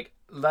 Like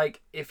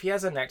if he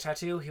has a neck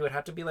tattoo, he would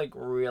have to be like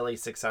really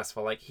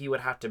successful. Like he would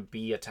have to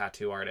be a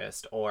tattoo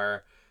artist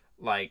or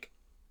like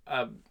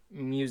a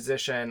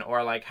musician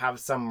or like have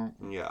some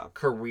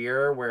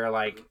career where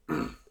like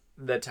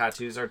the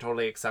tattoos are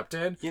totally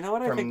accepted. You know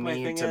what I think my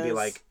thing is? Be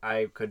like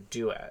I could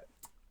do it,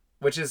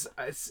 which is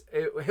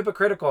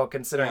hypocritical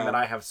considering that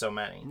I have so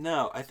many.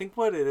 No, I think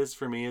what it is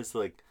for me is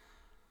like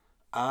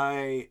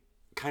I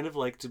kind of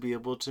like to be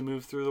able to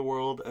move through the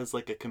world as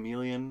like a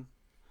chameleon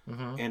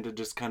and to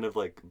just kind of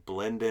like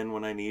blend in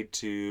when I need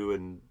to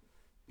and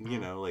you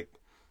know like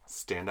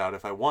stand out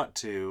if I want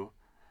to.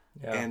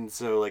 Yeah. And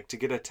so, like, to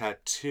get a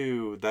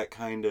tattoo, that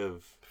kind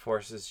of...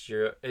 forces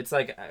you... It's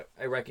like,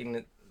 I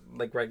recognize...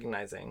 Like,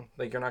 recognizing.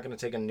 Like, you're not going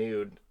to take a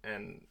nude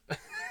and...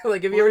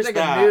 like, if you ever take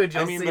a nude,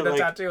 you'll see the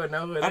tattoo and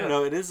know who it is. I don't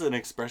know. It is an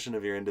expression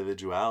of your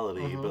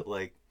individuality, but,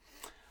 like,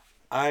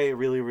 I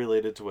really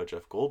related to what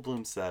Jeff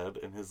Goldblum said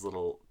in his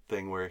little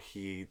thing where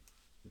he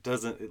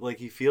doesn't... Like,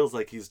 he feels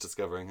like he's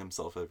discovering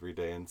himself every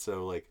day, and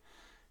so, like,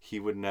 he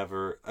would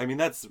never... I mean,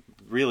 that's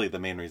really the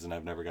main reason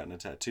I've never gotten a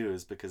tattoo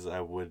is because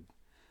I would...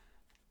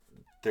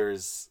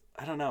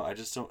 I don't know, I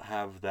just don't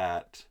have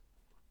that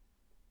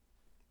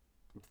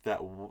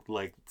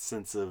like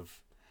sense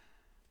of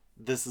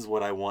this is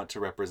what I want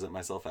to represent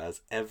myself as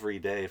every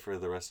day for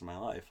the rest of my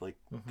life. Like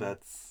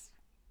that's,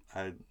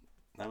 I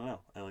don't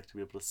know. I like to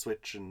be able to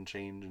switch and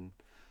change and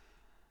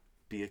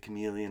be a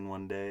chameleon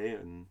one day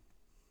and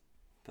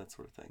that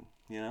sort of thing,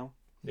 you know?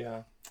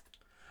 Yeah.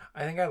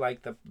 I think I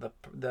like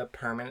the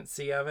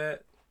permanency of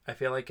it. I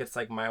feel like it's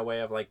like my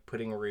way of like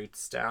putting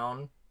roots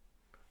down.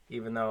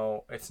 Even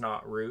though it's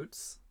not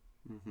roots.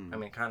 I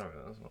mean, kind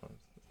of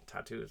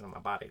tattoos on my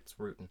body. It's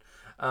rooting.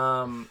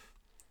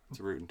 It's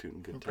a rootin'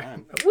 tootin' good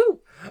time.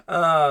 Woo!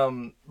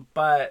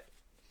 But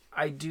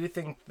I do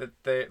think that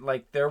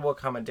there will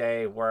come a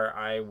day where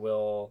I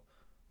will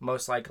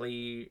most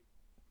likely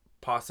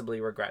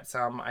possibly regret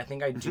some. I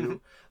think I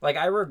do. Like,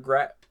 I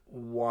regret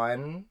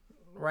one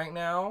right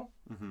now,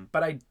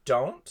 but I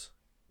don't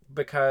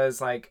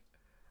because, like,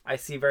 I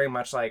see very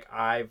much like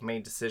I've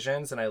made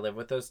decisions and I live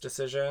with those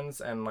decisions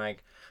and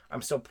like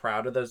I'm still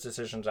proud of those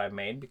decisions I've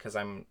made because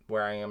I'm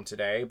where I am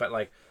today. But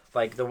like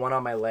the one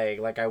on my leg,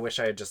 like I wish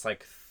I had just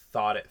like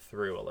thought it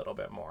through a little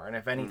bit more. And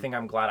if anything,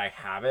 I'm glad I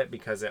have it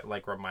because it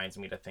like reminds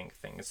me to think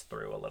things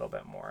through a little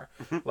bit more.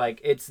 Like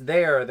it's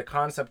there, the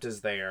concept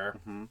is there.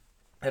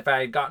 If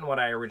I had gotten what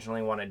I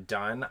originally wanted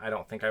done, I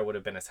don't think I would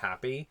have been as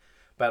happy.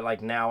 But,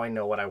 like, now I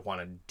know what I want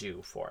to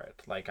do for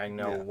it. Like, I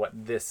know what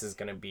this is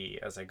going to be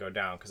as I go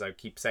down. Because I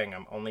keep saying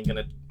I'm only going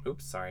to...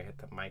 Oops, sorry, I hit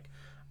the mic.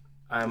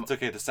 It's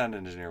okay, the sound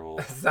engineer will...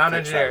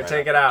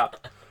 Take it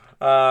out.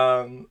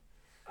 I'm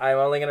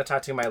only going to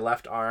tattoo my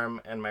left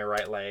arm and my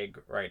right leg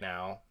right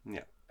now.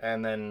 Yeah.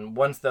 And then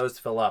once those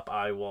fill up,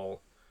 I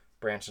will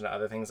branch into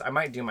other things. I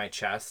might do my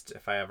chest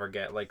if I ever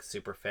get, like,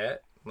 super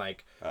fit.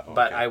 Like, Oh,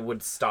 but okay. I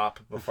would stop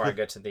before I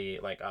get to the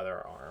like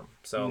other arm.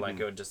 So like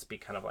it would just be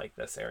kind of like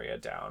this area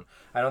down.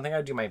 I don't think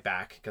I'd do my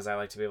back because I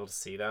like to be able to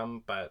see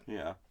them, but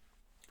Yeah.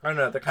 I don't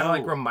know. They're kind of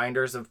like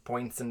reminders of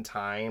points in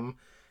time.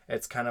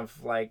 It's kind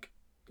of like,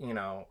 you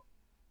know,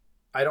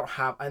 I don't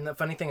have, and the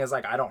funny thing is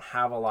like I don't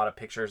have a lot of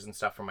pictures and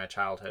stuff from my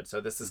childhood.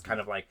 So this is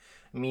kind of like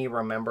me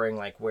remembering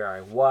like where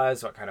I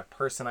was, what kind of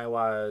person I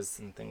was,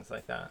 and things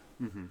like that.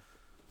 Mm-hmm.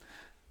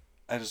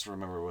 I just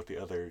remember what the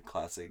other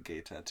classic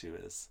gay tattoo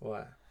is.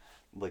 What?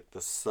 Like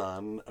the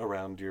sun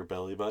around your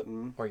belly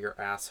button. Or your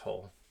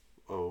asshole.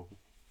 Oh.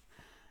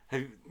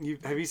 Have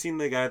you seen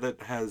the guy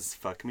that has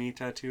 "fuck me"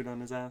 tattooed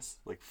on his ass?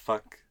 Like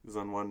 "fuck" is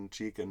on one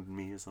cheek and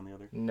 "me" is on the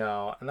other.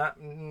 No, and that.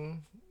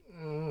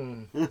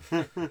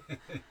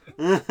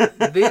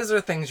 These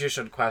are things you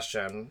should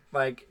question.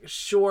 Like,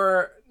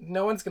 sure,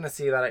 no one's gonna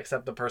see that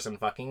except the person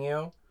fucking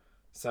you.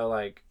 So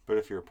like, but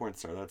if you're a porn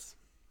star, that's.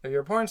 If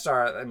you're a porn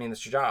star, I mean,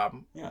 it's your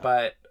job. Yeah.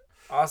 But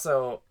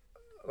also,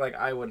 like,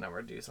 I would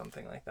never do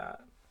something like that.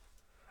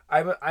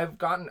 I've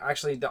gotten,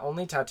 actually, the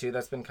only tattoo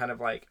that's been kind of,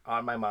 like,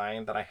 on my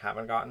mind that I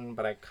haven't gotten,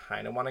 but I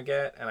kind of want to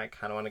get, and I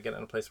kind of want to get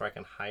in a place where I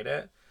can hide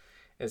it,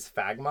 is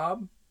Fag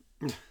Mob,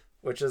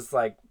 which is,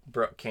 like,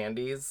 Brooke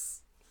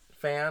Candy's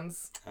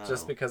fans,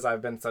 just because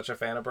I've been such a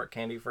fan of Brooke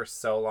Candy for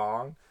so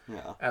long.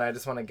 Yeah. And I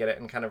just want to get it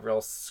in kind of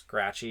real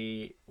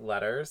scratchy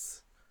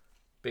letters,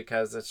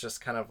 because it's just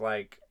kind of,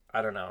 like,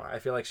 I don't know. I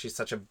feel like she's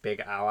such a big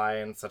ally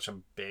and such a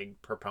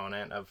big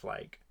proponent of,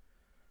 like,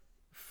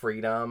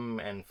 freedom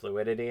and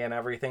fluidity and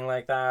everything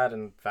like that.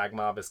 And Fag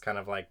Mob is kind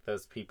of like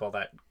those people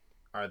that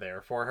are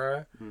there for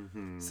her.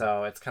 Mm-hmm.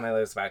 So it's kind of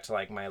goes back to,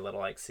 like, my little,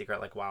 like, secret,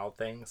 like, wild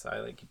thing. So I,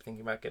 like, keep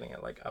thinking about getting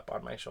it, like, up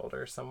on my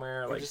shoulder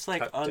somewhere. Or like, just,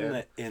 like, on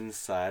the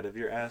inside of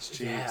your ass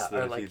cheeks. Yeah, that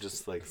or, if like, you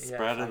just, like,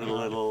 spread it a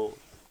little,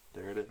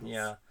 there it is.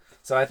 Yeah.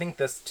 So I think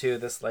this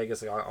leg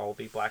is going to all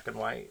be black and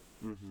white.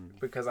 Mm-hmm.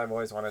 Because I've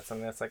always wanted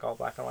something that's like all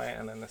black and white,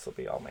 and then this will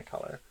be all my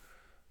color.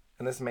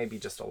 And this may be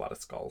just a lot of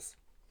skulls.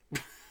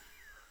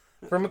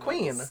 From a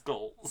queen.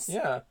 Skulls.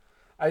 Yeah.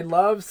 I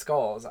love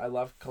skulls. I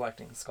love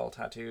collecting skull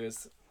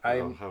tattoos. I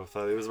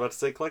thought he was about to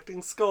say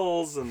collecting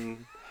skulls,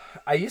 and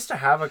I used to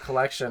have a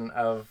collection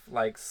of,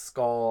 like,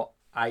 skull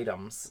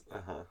items.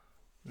 Uh-huh.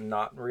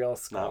 Not real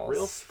skulls. Not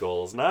real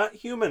skulls. Not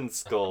human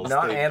skulls.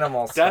 Not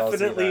animal skulls.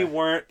 Definitely either.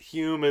 Weren't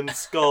human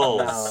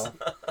skulls. No.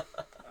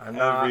 I'm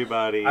not.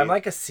 Everybody. I'm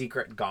like a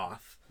secret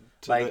goth.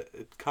 To like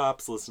the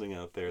cops listening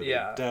out there,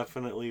 they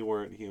definitely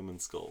weren't human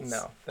skulls.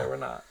 No, they were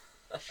not.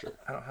 Sure.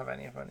 I don't have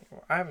any of them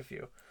anymore. I have a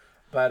few.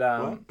 But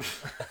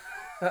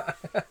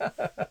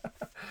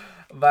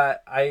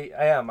but I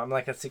am. I'm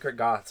like a secret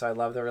goth, so I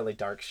love the really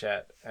dark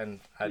shit, and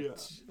I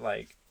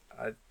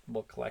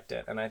will collect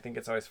it. And I think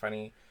it's always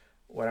funny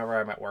whenever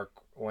I'm at work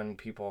when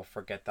people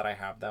forget that I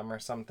have them or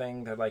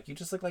something. They're like, "You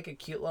just look like a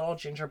cute little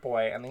ginger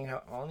boy, and then you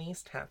have all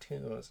these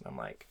tattoos." And I'm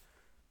like,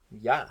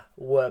 "Yeah,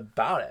 what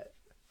about it?"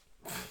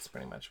 That's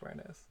pretty much where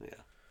it is.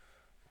 Yeah.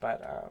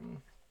 But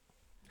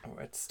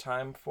it's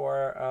time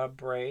for a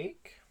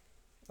break.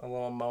 A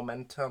little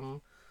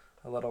momentum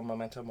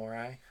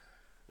mori.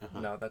 Uh-huh.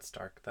 No, that's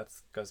dark. That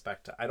goes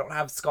back to I don't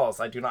have skulls.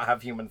 I do not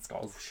have human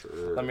skulls.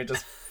 Sure. Let me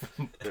just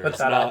put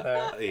that out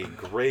there. A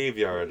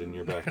graveyard in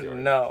your backyard.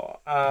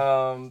 No.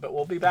 But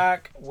we'll be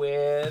back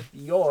with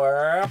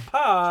your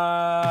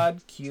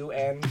pod Q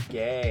and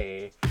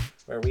Gay,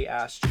 where we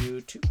asked you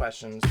 2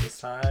 questions this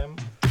time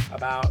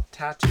about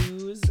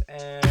tattoos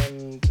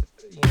and,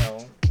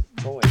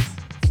 boys.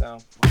 So,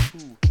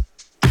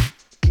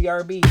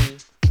 BRB,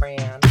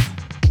 France.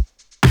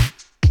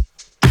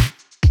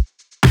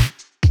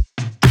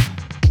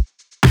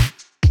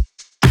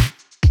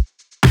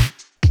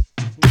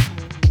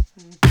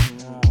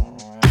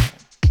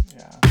 Alright.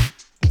 Yeah.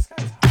 This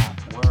guy's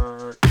hot.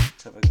 Work.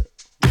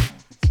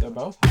 They're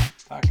both hot.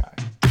 That guy.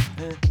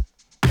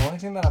 The only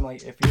thing that I'm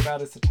like iffy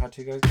about is the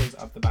tattoo goes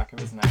up the back of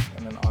his neck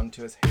and then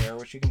onto his hair,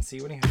 which you can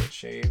see when he has it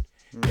shaved.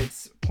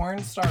 It's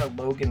porn star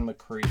Logan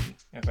McCree,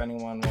 if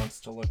anyone wants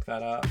to look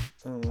that up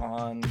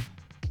on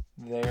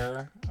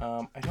there.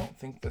 I don't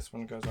think this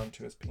one goes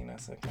onto his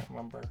penis. I can't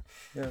remember.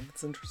 Yeah,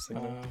 that's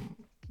interesting.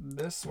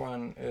 This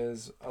one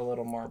is a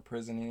little more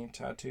prison-y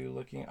tattoo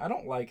looking. I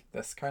don't like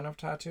this kind of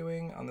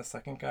tattooing on the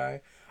second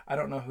guy. I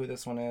don't know who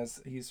this one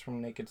is. He's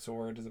from Naked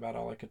Sword is about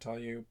all I could tell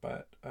you,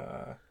 but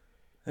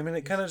I mean,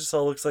 it kind of just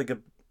all looks like a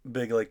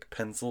big, like,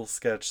 pencil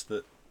sketch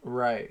that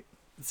right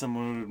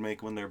someone would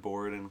make when they're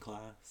bored in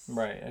class.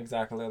 Right,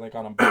 exactly, like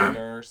on a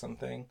binder or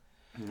something.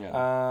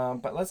 Yeah.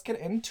 But let's get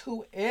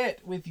into it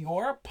with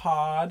your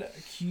pod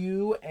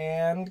Q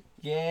and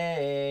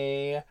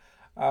Gay.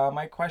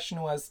 My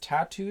question was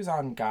tattoos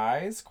on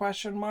guys, ?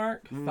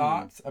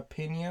 Thoughts,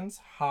 opinions,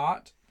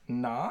 hot,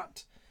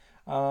 not.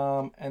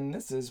 And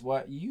this is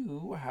what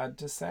you had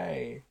to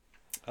say.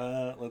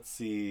 Let's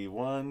see.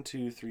 1,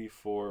 2, 3,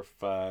 4,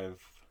 5,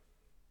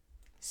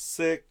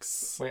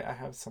 6. Wait, I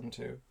have some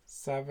too.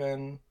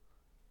 7,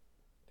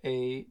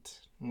 8,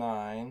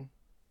 9,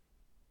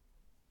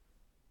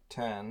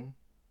 10.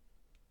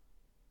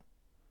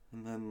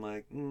 And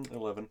then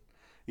 11.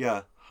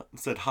 Yeah,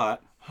 said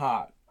hot.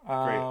 Hot.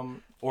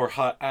 Great. Or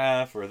hot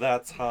AF, or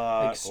that's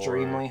hot.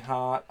 Extremely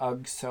hot.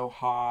 Ugh, so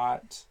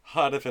hot.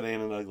 Hot if it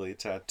ain't an ugly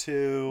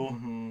tattoo.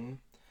 Mm-hmm.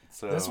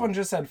 So this one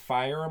just said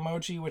fire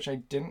emoji, which I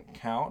didn't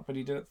count, but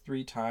he did it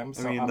 3 times.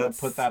 So I'm going to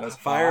put that as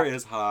fire hot.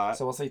 is hot.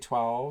 So we'll say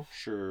 12.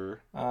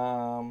 Sure.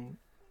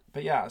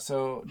 But yeah,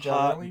 so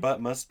generally... Hot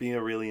but must be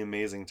a really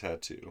amazing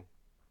tattoo.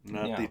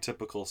 Not the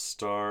typical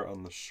star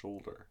on the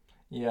shoulder.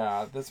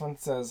 Yeah, this one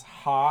says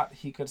hot.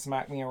 He could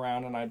smack me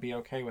around and I'd be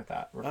okay with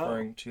that,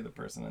 referring to the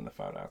person in the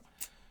photo.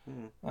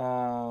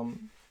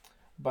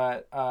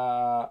 But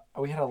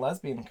we had a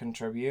lesbian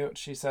contribute.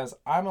 She says,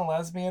 I'm a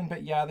lesbian,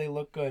 but yeah, they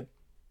look good.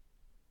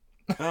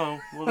 Oh,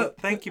 well,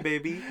 thank you,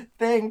 baby.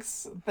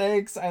 Thanks.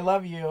 I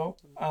love you.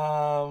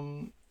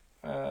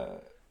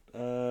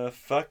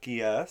 Fuck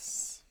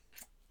yes.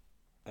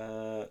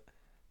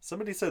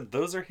 Somebody said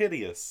those are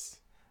hideous.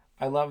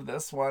 I love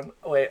this one.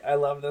 Wait, I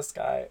love this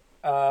guy.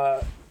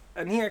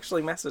 And he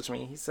actually messaged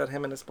me. He said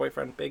him and his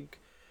boyfriend,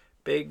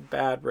 Big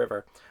Bad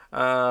River.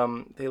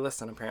 They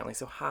listen apparently.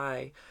 So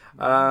hi.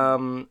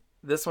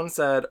 This one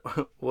said,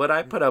 would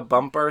I put a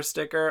bumper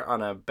sticker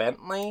on a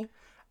Bentley?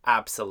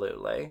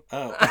 Absolutely.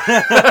 Oh.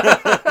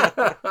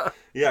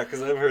 Yeah,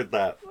 because I've heard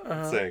that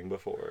saying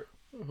before.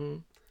 Mm-hmm.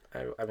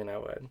 I mean, I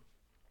would.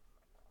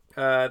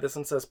 This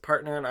one says,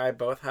 partner and I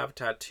both have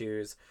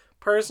tattoos.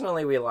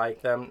 Personally, we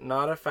like them.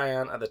 Not a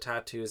fan of the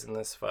tattoos in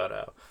this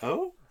photo.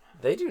 Oh?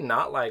 They do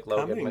not like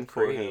Logan Coming McCree.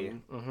 for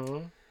him.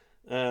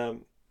 Mm-hmm.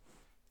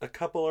 A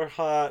couple are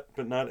hot,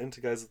 but not into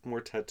guys with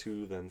more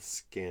tattoo than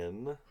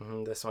skin.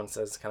 Mm-hmm. This one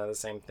says kind of the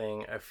same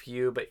thing. A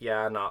few, but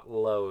yeah, not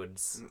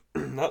loads.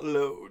 Not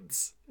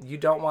loads. You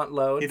don't want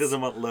loads? He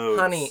doesn't want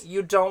loads. Honey,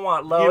 you don't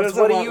want loads.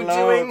 What are you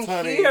doing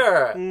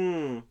here?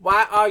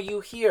 Why are you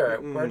here?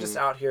 We're just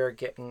out here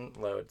getting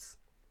loads.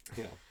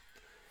 Yeah.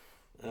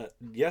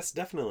 Yes,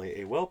 definitely.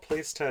 A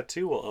well-placed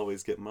tattoo will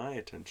always get my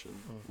attention.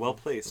 Mm-hmm.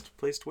 Well-placed.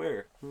 Placed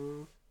where?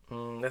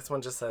 This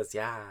one just says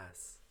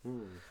yes.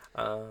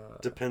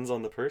 Depends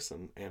on the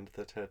person and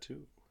the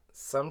tattoo.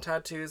 Some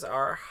tattoos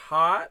are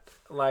hot,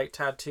 like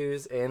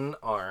tattoos in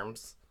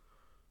arms.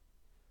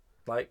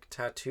 But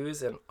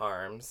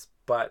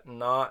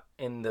not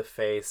in the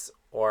face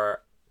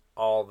or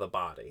all the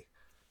body.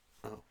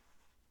 Oh.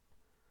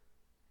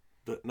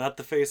 Not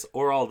the face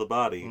or all the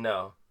body.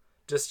 No.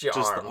 Just arms.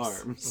 Just the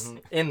arms. Mm-hmm.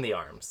 In the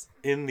arms.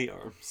 In the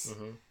arms.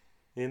 Mm-hmm.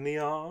 In the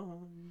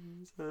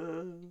arms of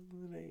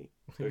an eight.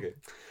 Okay.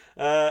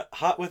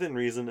 Hot within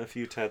reason. A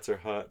few tats are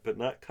hot, but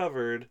not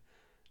covered.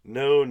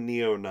 No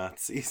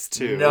neo-Nazis,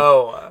 too.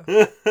 No.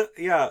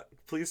 Yeah.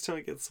 Please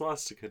don't get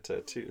swastika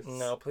tattoos.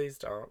 No, please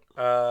don't.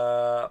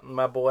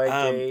 My boy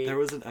gay... There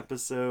was an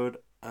episode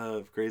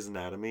of Grey's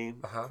Anatomy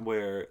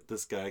where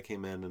this guy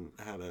came in and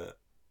had a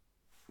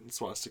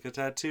swastika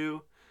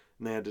tattoo,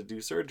 and they had to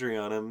do surgery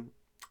on him.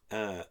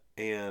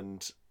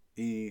 And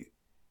he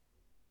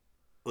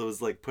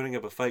was like putting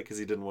up a fight because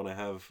he didn't want to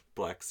have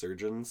black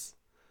surgeons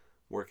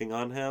working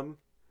on him.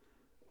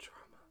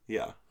 Drama.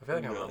 Yeah. I feel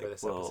like I remember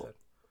this episode.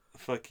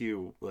 Fuck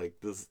you. Like,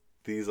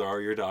 these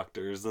are your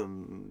doctors,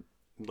 and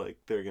like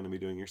they're going to be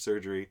doing your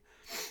surgery.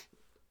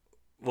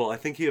 Well, I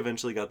think he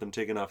eventually got them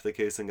taken off the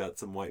case and got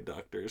some white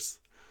doctors.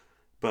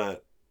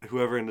 But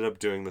whoever ended up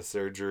doing the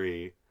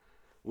surgery,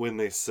 when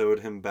they sewed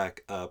him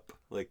back up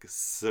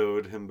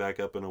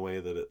in a way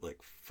that it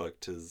like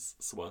fucked his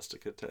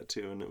swastika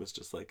tattoo, and it was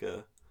just like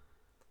a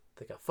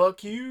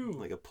fuck you,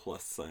 like a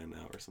plus sign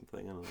now or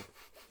something. I don't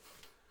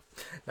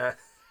know.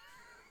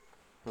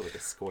 Or like a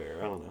square.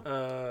 I don't know.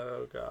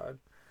 Oh god.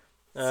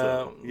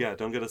 So yeah,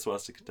 don't get a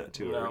swastika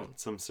tattoo. No. Or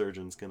some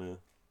surgeon's gonna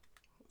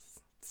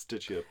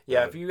stitch you up.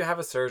 Yeah, if you have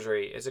a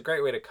surgery, it's a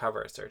great way to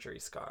cover a surgery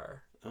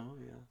scar. Oh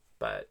yeah.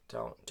 But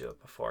don't do it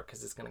before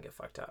because it's gonna get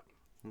fucked up.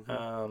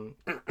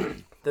 Mm-hmm.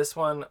 This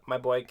one, my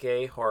boy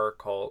Gay Horror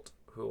Cult,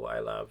 who I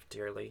love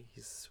dearly,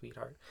 he's a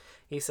sweetheart.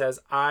 He says,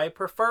 I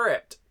prefer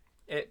it.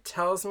 It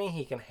tells me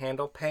he can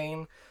handle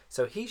pain,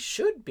 so he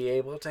should be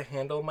able to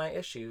handle my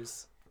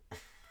issues.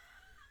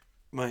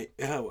 I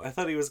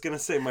thought he was gonna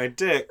say my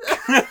dick.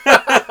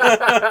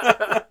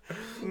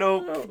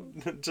 Nope,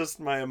 just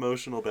my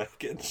emotional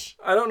baggage.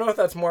 I don't know if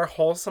that's more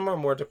wholesome or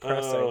more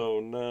depressing. Oh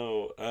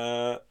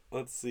no.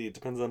 Let's see.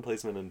 Depends on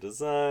placement and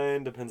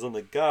design. Depends on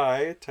the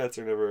guy. Tats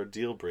are never a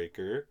deal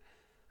breaker.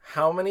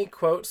 How many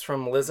quotes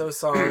from Lizzo's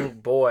song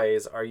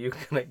 "Boys" are you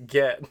gonna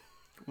get?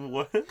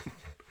 What?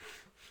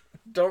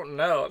 Don't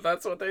know.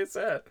 That's what they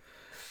said.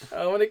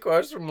 How many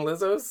quotes from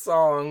Lizzo's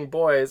song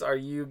 "Boys" are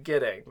you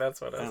getting?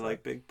 That's what I said.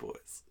 Like big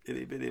boys,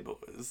 itty bitty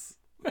boys.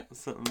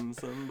 Some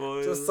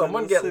boys. Just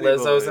someone get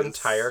Lizzo's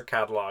entire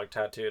catalog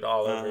tattooed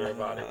all over your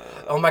body.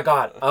 Oh my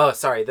god. Oh,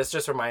 sorry. This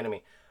just reminded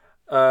me.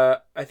 I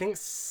think,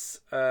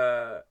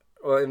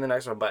 in the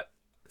next one, but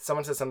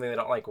someone said something they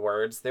don't like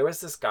words. There was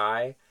this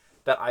guy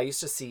that I used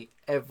to see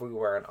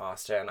everywhere in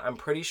Austin. I'm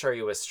pretty sure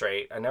he was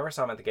straight. I never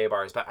saw him at the gay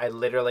bars, but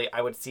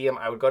I would see him.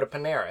 I would go to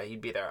Panera.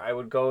 He'd be there. I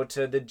would go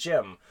to the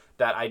gym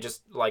that I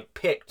just, like,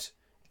 picked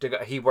to go.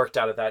 He worked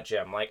out at that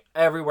gym, like,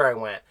 everywhere I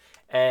went.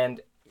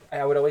 And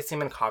I would always see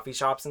him in coffee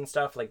shops and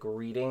stuff, like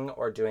reading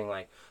or doing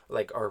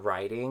or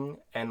writing,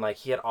 and like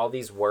he had all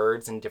these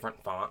words in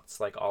different fonts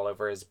like all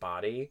over his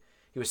body.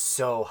 He was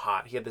so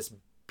hot. He had this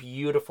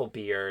beautiful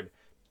beard,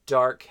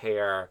 dark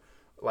hair,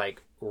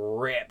 like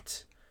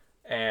ripped,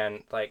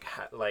 and like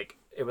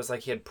it was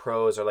like he had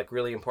prose or like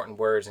really important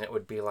words, and it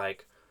would be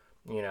like,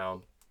 you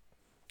know,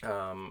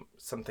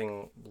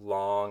 something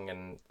long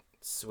and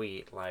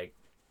sweet like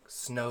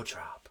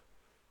Snowdrop,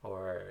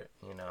 or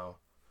you know,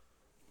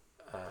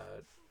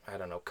 I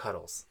don't know,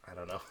 Cuddles. I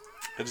don't know.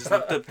 I just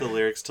looked up the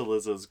lyrics to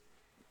Lizzo's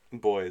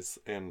Boys,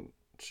 and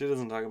she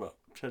doesn't talk about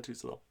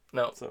tattoos at all.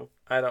 No, so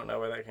I don't know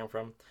where that came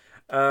from.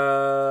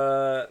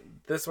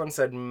 This one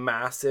said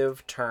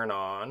massive turn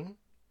on.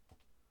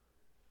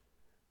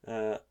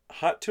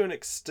 Hot to an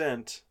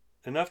extent,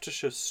 enough to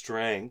show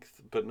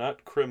strength, but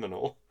not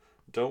criminal.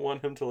 Don't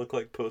want him to look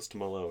like Post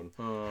Malone.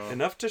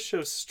 Enough to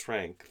show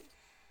strength.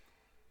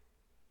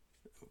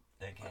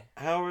 Okay.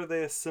 How are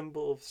they a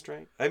symbol of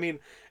strength? I mean,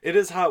 it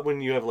is hot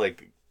when you have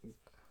like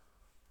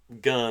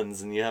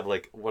guns and you have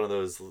like one of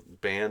those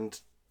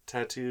band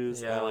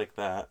tattoos. Yeah. I like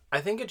that.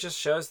 I think it just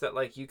shows that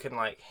like you can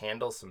like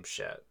handle some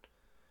shit.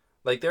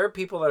 Like there are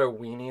people that are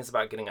weenies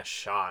about getting a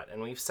shot,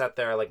 and we've sat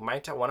there like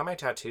one of my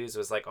tattoos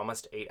was like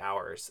almost 8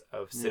 hours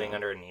of sitting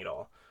under a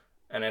needle,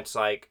 and it's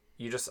like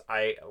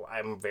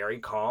I'm very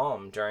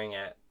calm during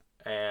it,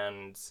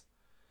 and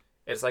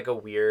it's like a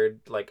weird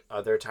like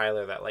other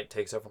Tyler that like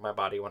takes over my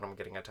body when I'm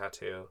getting a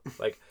tattoo.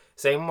 Like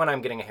same when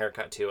I'm getting a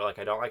haircut too. Like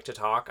I don't like to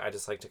talk. I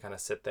just like to kind of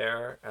sit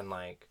there and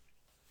like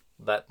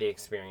let the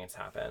experience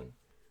happen.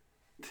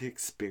 The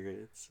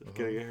experience of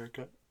getting a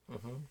haircut.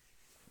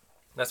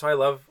 That's why I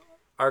love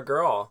our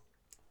girl.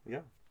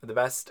 Yeah. The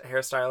best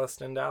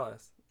hairstylist in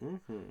Dallas.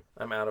 Mm-hmm.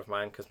 I'm out of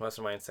mine because most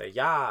of mine say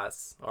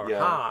yes or Yeah.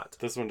 hot.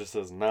 This one just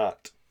says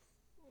not.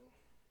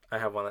 I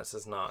have one that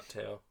says not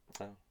too.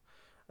 Oh.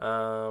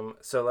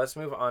 So let's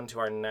move on to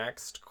our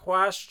next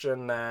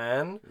question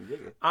then. Yeah.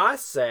 I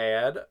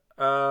said,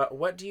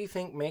 what do you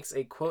think makes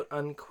a quote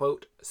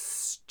unquote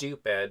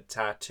stupid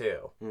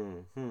tattoo?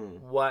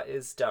 Mm-hmm. What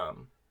is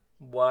dumb?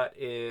 What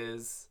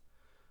is,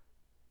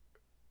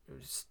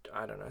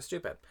 I don't know,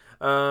 stupid?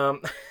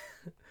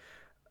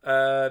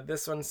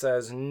 This one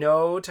says,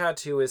 no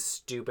tattoo is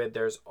stupid.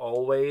 There's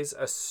always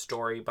a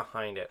story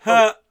behind it.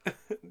 Ha!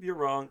 You're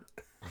wrong.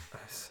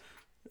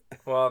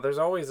 Well, there's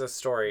always a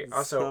story.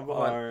 Also, Some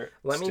are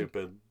let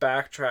stupid. me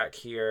backtrack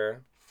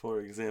here.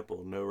 For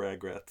example, no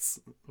regrets.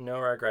 No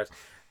regrets.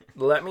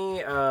 Let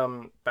me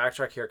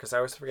backtrack here because I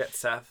always forget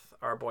Seth,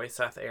 our boy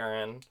Seth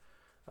Aaron,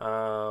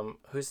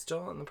 who's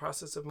still in the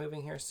process of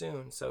moving here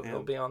soon, so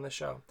he'll be on the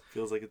show.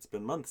 Feels like it's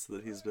been months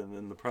that he's been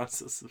in the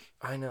process of...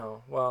 I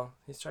know. Well,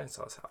 he's trying to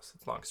sell his house.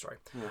 It's a long story.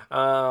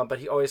 Yeah. But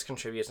he always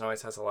contributes and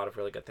always has a lot of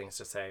really good things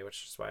to say,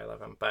 which is why I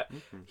love him. But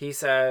he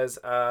says,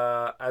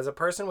 as a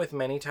person with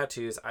many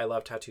tattoos, I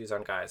love tattoos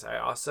on guys. I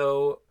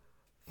also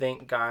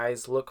think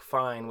guys look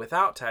fine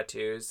without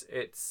tattoos.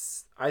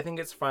 I think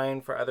it's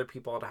fine for other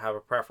people to have a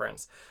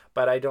preference,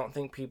 but I don't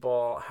think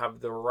people have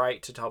the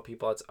right to tell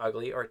people it's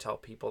ugly or tell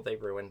people they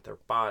ruined their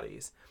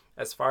bodies.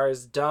 As far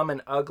as dumb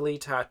and ugly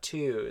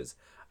tattoos,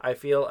 I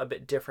feel a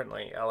bit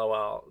differently,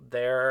 LOL.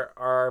 There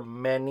are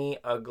many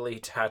ugly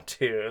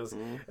tattoos.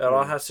 It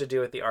all has to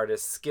do with the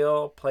artist's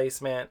skill,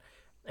 placement,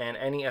 and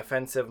any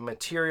offensive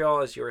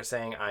material, as you were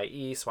saying,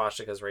 i.e.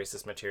 swastikas,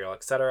 racist material,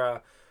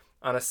 etc.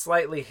 On a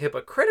slightly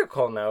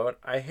hypocritical note,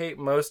 I hate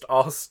most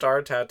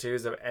all-star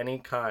tattoos of any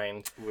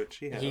kind. Which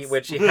he has.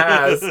 Which he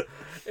has.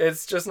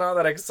 It's just not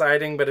that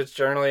exciting, but it's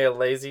generally a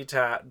lazy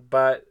tat.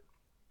 But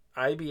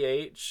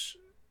IBH,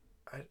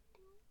 I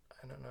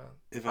don't know.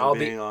 If I'm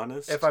being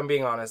honest? If I'm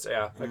being honest,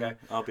 yeah. Okay.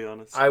 I'll be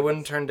honest. I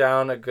wouldn't turn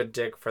down a good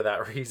dick for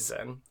that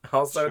reason.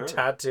 Also, Sure.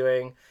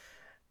 tattooing.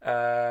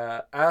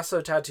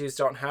 Also, tattoos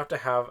don't have to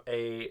have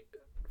a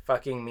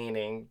fucking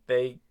meaning.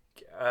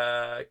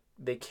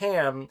 They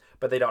can,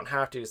 but they don't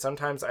have to.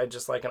 Sometimes I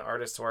just like an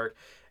artist's work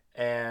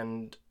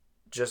and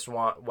just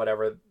want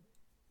whatever...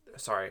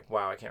 Sorry,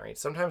 wow, I can't read.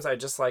 Sometimes I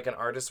just like an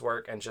artist's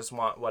work and just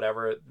want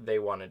whatever they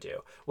want to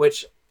do,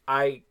 which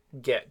I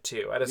get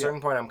too. At a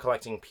certain point, I'm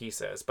collecting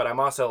pieces, but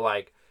I'm also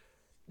like,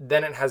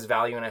 then it has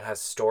value and it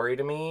has story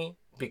to me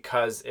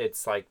because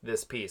it's like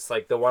this piece.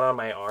 Like the one on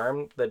my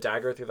arm, the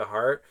dagger through the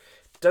heart,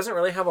 doesn't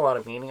really have a lot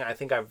of meaning. I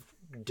think I've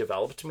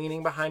developed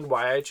meaning behind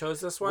why I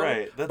chose this one.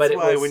 Right. That's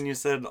why when you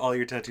said all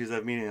your tattoos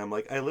have meaning, I'm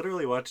like, I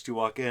literally watched you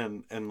walk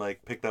in and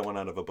like pick that one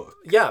out of a book.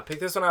 Yeah, pick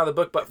this one out of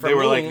the book. But for they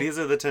were me, like, these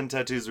are the 10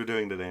 tattoos we're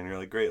doing today, and you're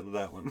like, great,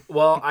 that one.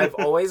 Well, I've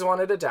always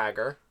wanted a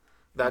dagger.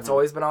 That's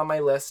always been on my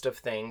list of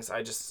things.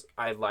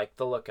 I like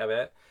the look of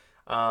it.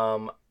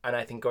 And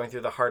I think going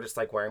through the heart, it's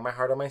like wearing my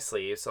heart on my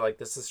sleeve. So like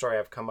this is a story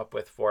I've come up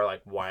with for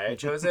like why I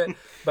chose it.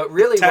 But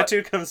really,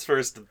 tattoo comes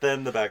first,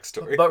 then the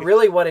backstory. But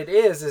really, what it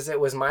is it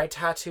was my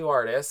tattoo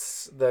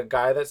artist, the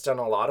guy that's done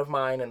a lot of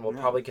mine and will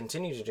probably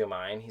continue to do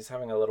mine. He's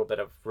having a little bit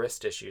of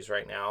wrist issues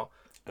right now.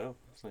 Oh,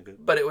 that's not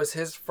good. But it was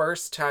his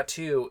first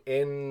tattoo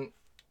in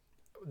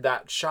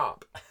that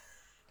shop.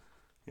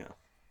 Yeah.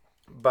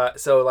 But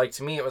so like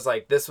to me it was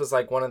like this was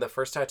like one of the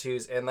first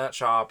tattoos in that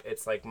shop.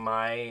 It's like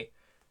my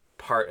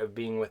part of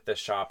being with this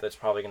shop that's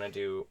probably going to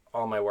do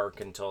all my work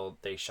until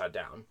they shut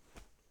down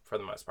for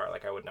the most part.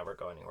 Like I would never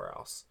go anywhere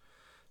else.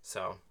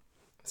 So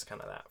it's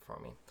kind of that for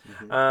me.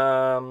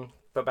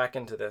 But back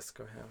into this.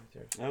 Go ahead with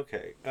yours.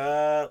 Okay.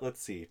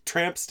 Let's see.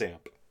 Tramp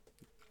stamp.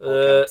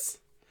 Words.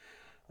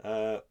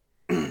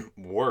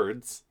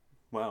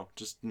 Wow.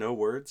 Just no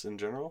words in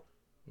general?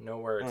 No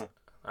words. Huh.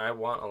 I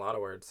want a lot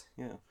of words.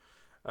 Yeah.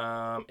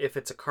 If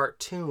it's a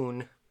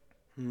cartoon,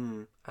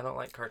 I don't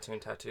like cartoon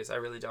tattoos. I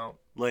really don't.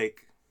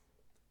 Like,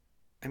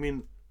 I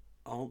mean,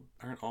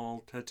 aren't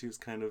all tattoos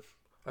kind of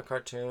a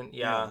cartoon?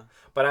 Yeah.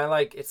 But I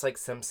like it's like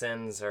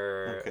Simpsons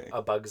or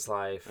A Bug's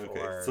Life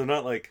or so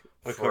not like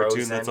a Frozen.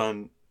 Cartoon that's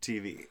on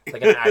TV.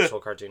 Like an actual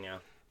cartoon, yeah.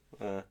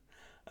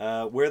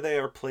 Where they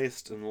are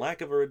placed in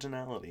lack of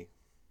originality.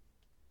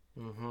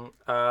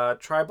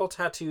 Tribal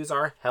tattoos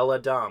are hella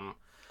dumb.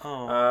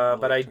 Oh,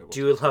 but I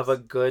do love a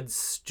good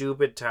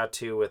stupid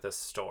tattoo with a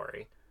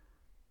story.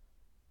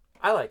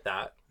 I like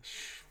that.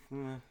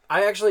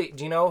 I actually,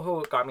 do you know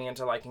who got me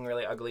into liking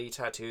really ugly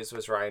tattoos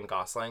was Ryan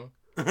Gosling.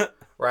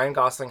 Ryan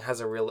Gosling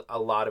has a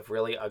lot of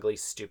really ugly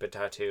stupid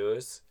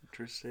tattoos.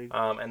 Interesting.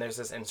 And there's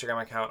this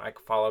Instagram account I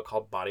follow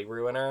called Body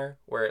Ruiner,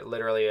 where it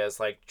literally is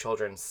like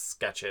children's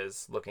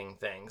sketches looking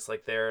things.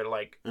 Like they're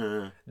like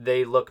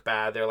they look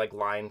bad. They're like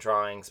line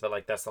drawings, but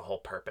like that's the whole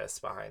purpose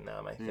behind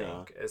them. I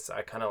think is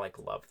I kind of like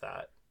love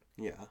that.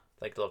 Yeah.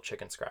 Like little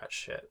chicken scratch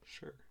shit.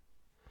 Sure.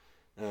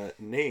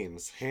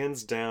 Names,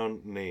 hands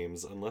down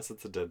names, unless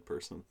it's a dead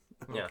person.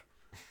 Yeah.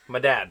 My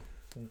dad,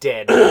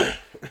 dead.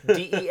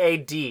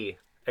 DEAD,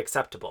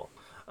 acceptable.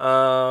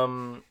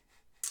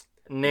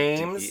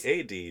 Names.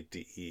 DAD.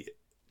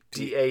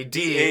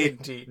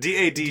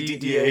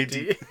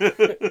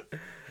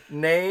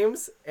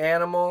 Names,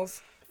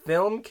 animals,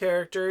 film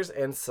characters,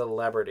 and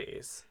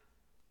celebrities.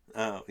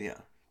 Oh, yeah.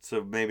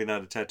 So maybe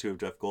not a tattoo of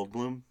Jeff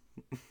Goldblum?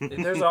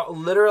 There's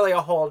literally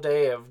a whole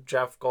day of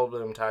Jeff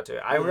Goldblum tattoo.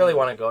 I really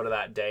want to go to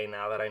that day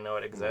now that I know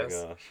it exists.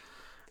 Oh my gosh.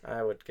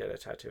 I would get a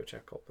tattoo of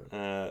Jeff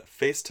Goldblum.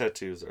 Face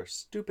tattoos are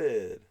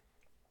stupid.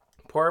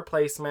 Poor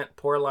placement,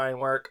 poor line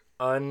work,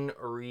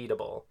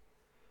 unreadable.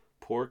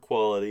 Poor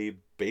quality,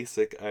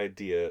 basic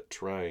idea,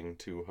 trying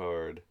too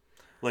hard.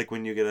 Like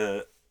when you get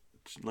a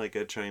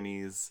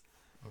Chinese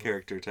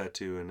character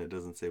tattoo and it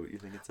doesn't say what you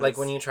think it says. Like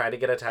when you try to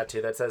get a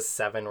tattoo that says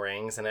 7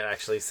 rings and it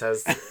actually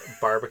says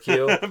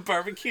barbecue.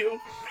 Barbecue.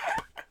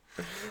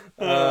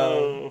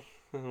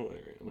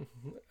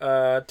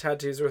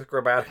 Tattoos with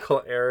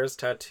grammatical errors.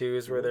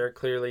 Tattoos where they're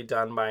clearly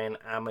done by an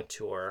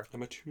amateur.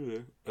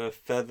 A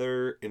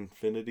feather,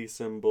 infinity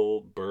symbol,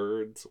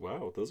 birds.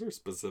 Wow, those are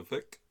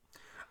specific.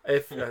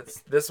 If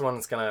this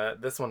one's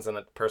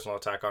a personal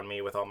attack on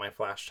me with all my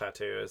flash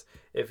tattoos.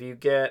 If you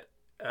get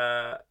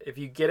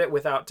it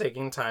without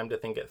taking time to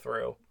think it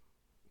through.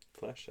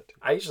 Flash tattoo.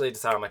 I usually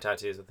decide on my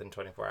tattoos within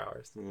 24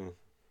 hours.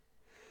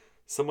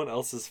 Someone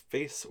else's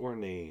face or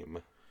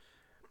name.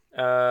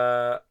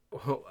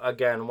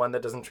 Again, one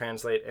that doesn't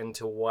translate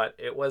into what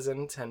it was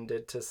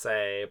intended to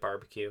say.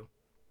 Barbecue.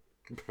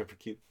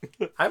 Barbecue.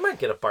 I might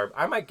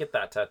get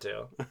that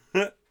tattoo.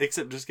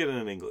 Except just get it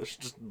in English.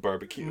 Just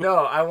barbecue. No,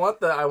 I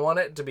want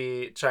it to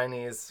be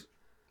Chinese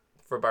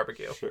for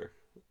barbecue. Sure.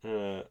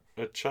 A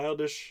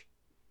childish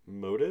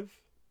motive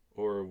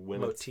or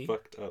when motif? It's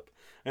fucked up.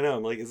 I know.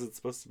 I'm like, is it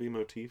supposed to be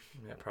motif?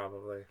 Yeah,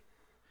 probably.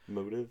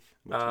 Motive.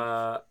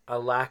 A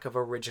lack of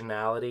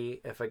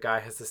originality. If a guy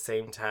has the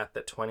same tat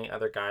that 20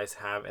 other guys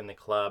have in the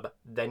club,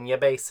 then you're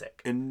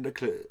basic. In the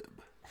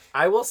club.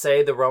 I will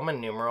say the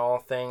Roman numeral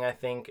thing I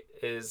think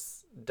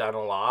is done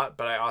a lot,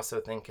 but I also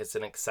think it's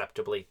an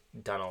acceptably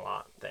done a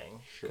lot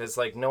thing. Because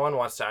like no one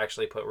wants to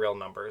actually put real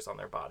numbers on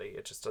their body.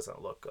 It just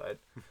doesn't look good.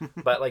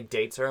 But like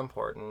dates are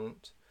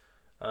important.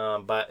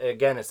 But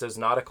again, it's those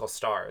nautical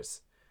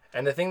stars.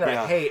 And the thing that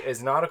I hate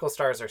is nautical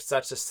stars are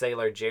such a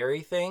Sailor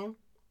Jerry thing.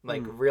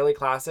 Like really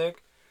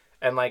classic.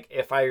 And like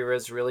if I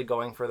was really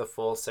going for the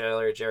full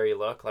Sailor Jerry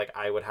look, like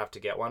I would have to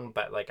get one,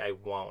 but like I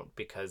won't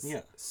because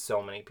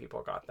so many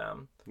people got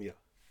them. Yeah.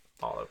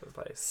 All over the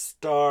place.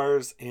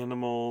 Stars,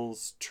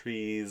 animals,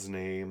 trees,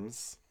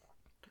 names.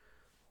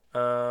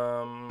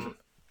 No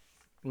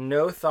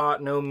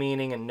thought, no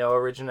meaning, and no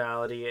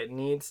originality. It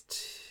needs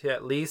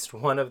at least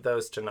one of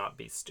those to not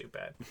be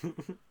stupid.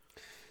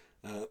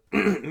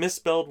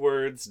 Misspelled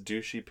words,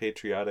 douchey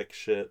patriotic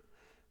shit,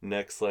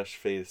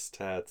 neck/face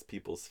tats,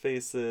 people's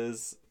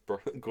faces,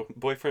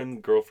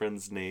 boyfriend,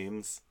 girlfriend's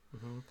names.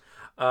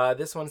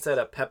 This one said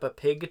a Peppa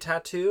Pig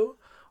tattoo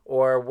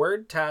or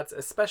word tats,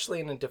 especially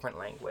in a different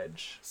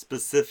language.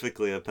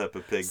 Specifically a Peppa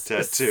Pig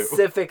tattoo.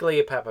 Specifically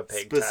a Peppa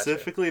Pig tattoo.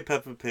 Specifically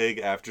Peppa Pig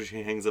after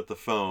she hangs up the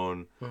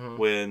phone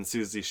when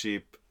Susie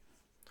Sheep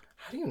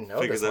How do you know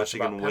figures this out much she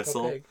about can Peppa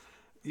whistle. Pig?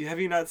 Have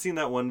you not seen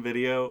that one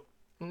video?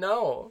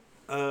 No.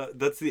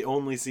 That's the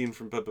only scene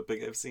from Peppa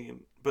Pig I've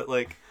seen. But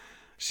like,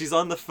 she's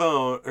on the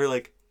phone, or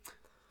like,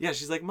 yeah,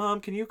 she's like,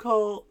 Mom, can you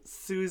call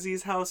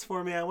Susie's house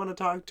for me? I want to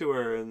talk to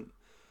her. And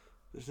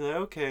She's like,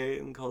 okay,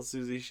 and calls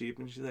Susie Sheep,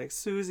 and she's like,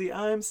 Susie,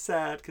 I'm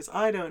sad because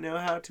I don't know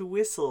how to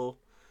whistle.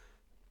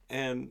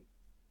 And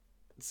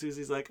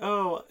Susie's like,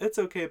 oh, it's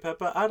okay,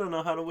 Peppa, I don't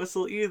know how to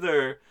whistle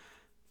either.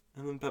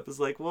 And then Peppa's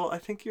like, well, I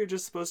think you're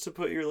just supposed to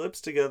put your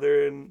lips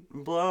together and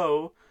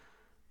blow.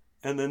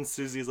 And then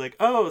Susie's like,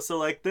 oh, so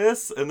like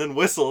this? And then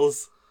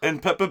whistles.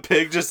 And Peppa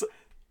Pig just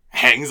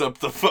hangs up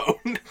the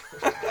phone.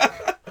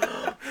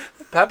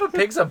 Peppa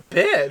Pig's a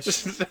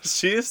bitch.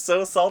 She is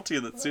so salty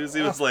that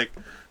Susie was like,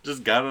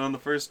 just got it on the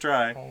first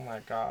try. Oh my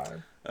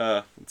god.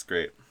 It's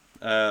great.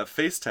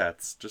 Face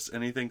tats. Just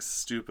anything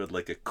stupid,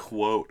 like a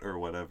quote or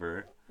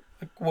whatever.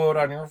 A quote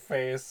on your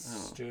face.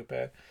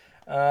 Stupid.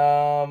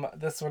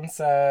 This one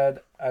said,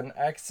 an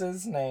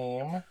ex's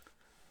name,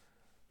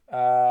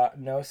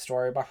 no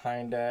story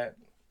behind it,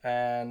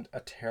 and a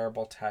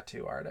terrible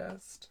tattoo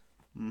artist.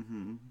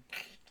 Mm-hmm.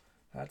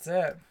 That's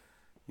it.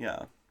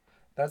 Yeah.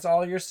 That's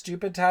all your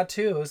stupid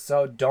tattoos,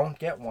 so don't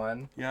get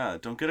one. Yeah,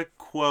 don't get a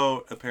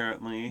quote,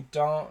 apparently.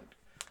 Don't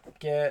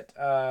get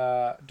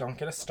a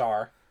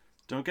star.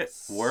 Don't get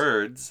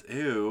words.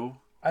 Ew.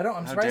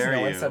 I'm surprised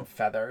no one said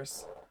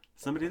feathers.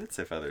 Somebody did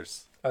say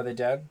feathers. Oh, they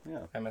did?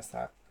 Yeah. I missed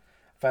that.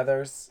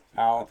 Feathers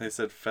out. They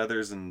said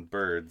feathers and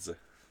birds.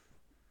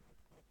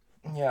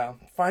 Yeah.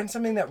 Find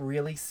something that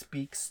really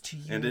speaks to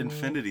you. And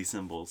infinity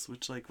symbols,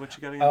 which, like, what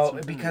you got against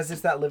infinity? Because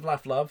it's that live,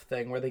 laugh, love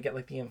thing where they get,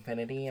 like, the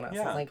infinity and it's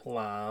Yeah. like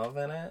love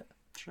in it.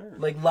 Sure.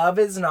 Like, love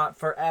is not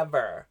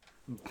forever.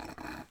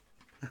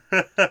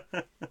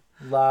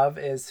 Love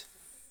is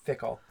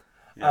fickle.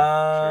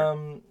 Yeah,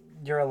 sure.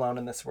 You're alone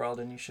in this world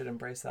and you should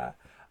embrace that.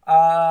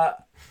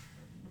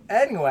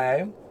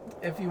 Anyway,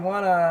 if you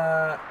want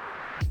to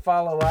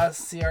follow us,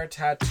 see our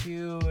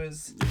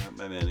tattoos. Yeah,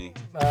 my many.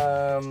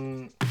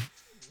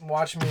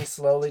 Watch me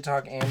slowly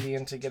talk Andy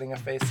into getting a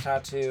face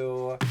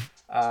tattoo.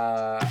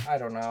 I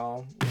don't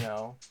know,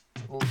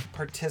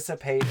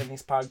 participate in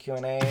these pod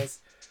Q&As.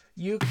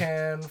 You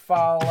can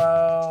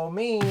follow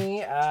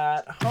me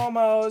at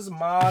Homo's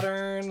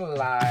Modern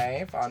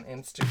Life on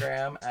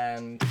Instagram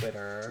and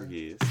Twitter.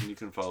 Yes, and you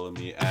can follow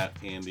me at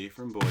Andy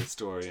from Boy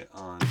Story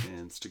on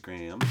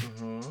Instagram.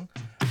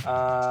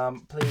 Mm-hmm.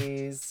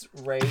 Please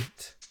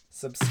rate,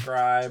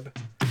 subscribe.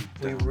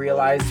 We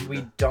realize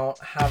we don't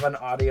have an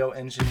audio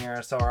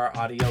engineer, so our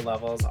audio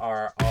levels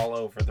are all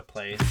over the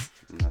place.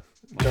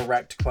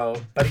 Direct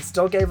quote. But he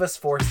still gave us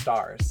 4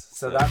 stars.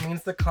 So that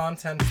means the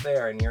content's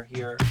there and you're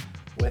here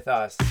with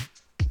us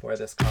for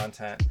this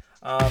content.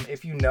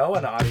 If you know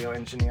an audio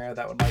engineer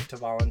that would like to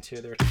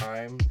volunteer their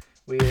time,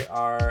 we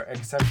are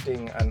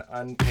accepting an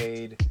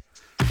unpaid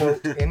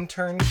quote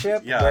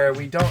internship where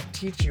we don't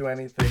teach you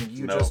anything.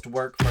 You just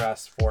work for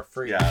us for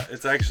free. Yeah,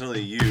 it's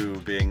actually you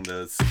being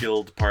the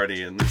skilled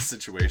party in this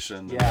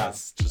situation. Yeah.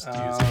 Us just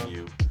using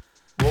you.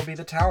 We'll be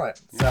the talent,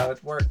 so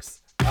it works.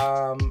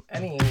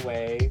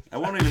 Anyway. I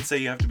won't even say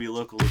you have to be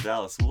local to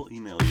Dallas. We'll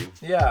email you.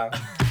 Yeah.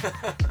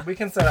 We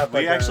can set up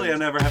We actually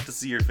never have to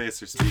see your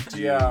face or speak to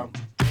you. Yeah.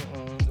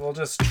 We'll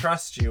just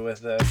trust you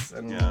with this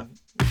and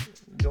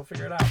you'll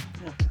figure it out.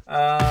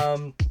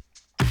 Yeah.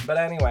 But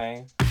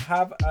anyway,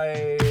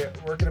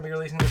 we're going to be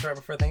releasing this right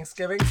before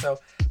Thanksgiving, so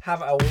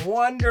have a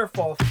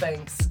wonderful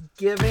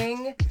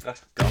Thanksgiving.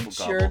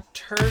 Eat your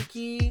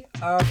turkey.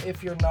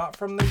 If you're not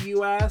from the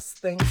U.S.,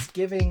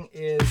 Thanksgiving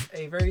is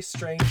a very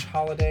strange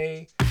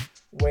holiday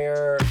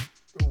where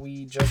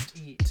we just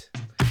eat.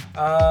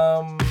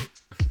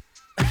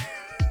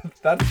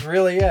 That's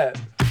really it.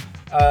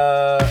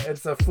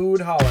 It's a food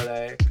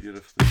holiday.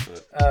 Beautifully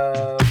put.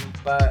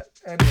 But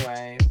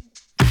anyway,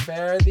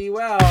 fare thee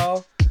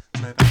well.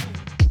 Bye-bye.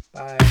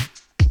 Bye.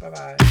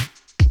 Bye-bye.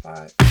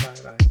 Bye.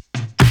 Bye-bye.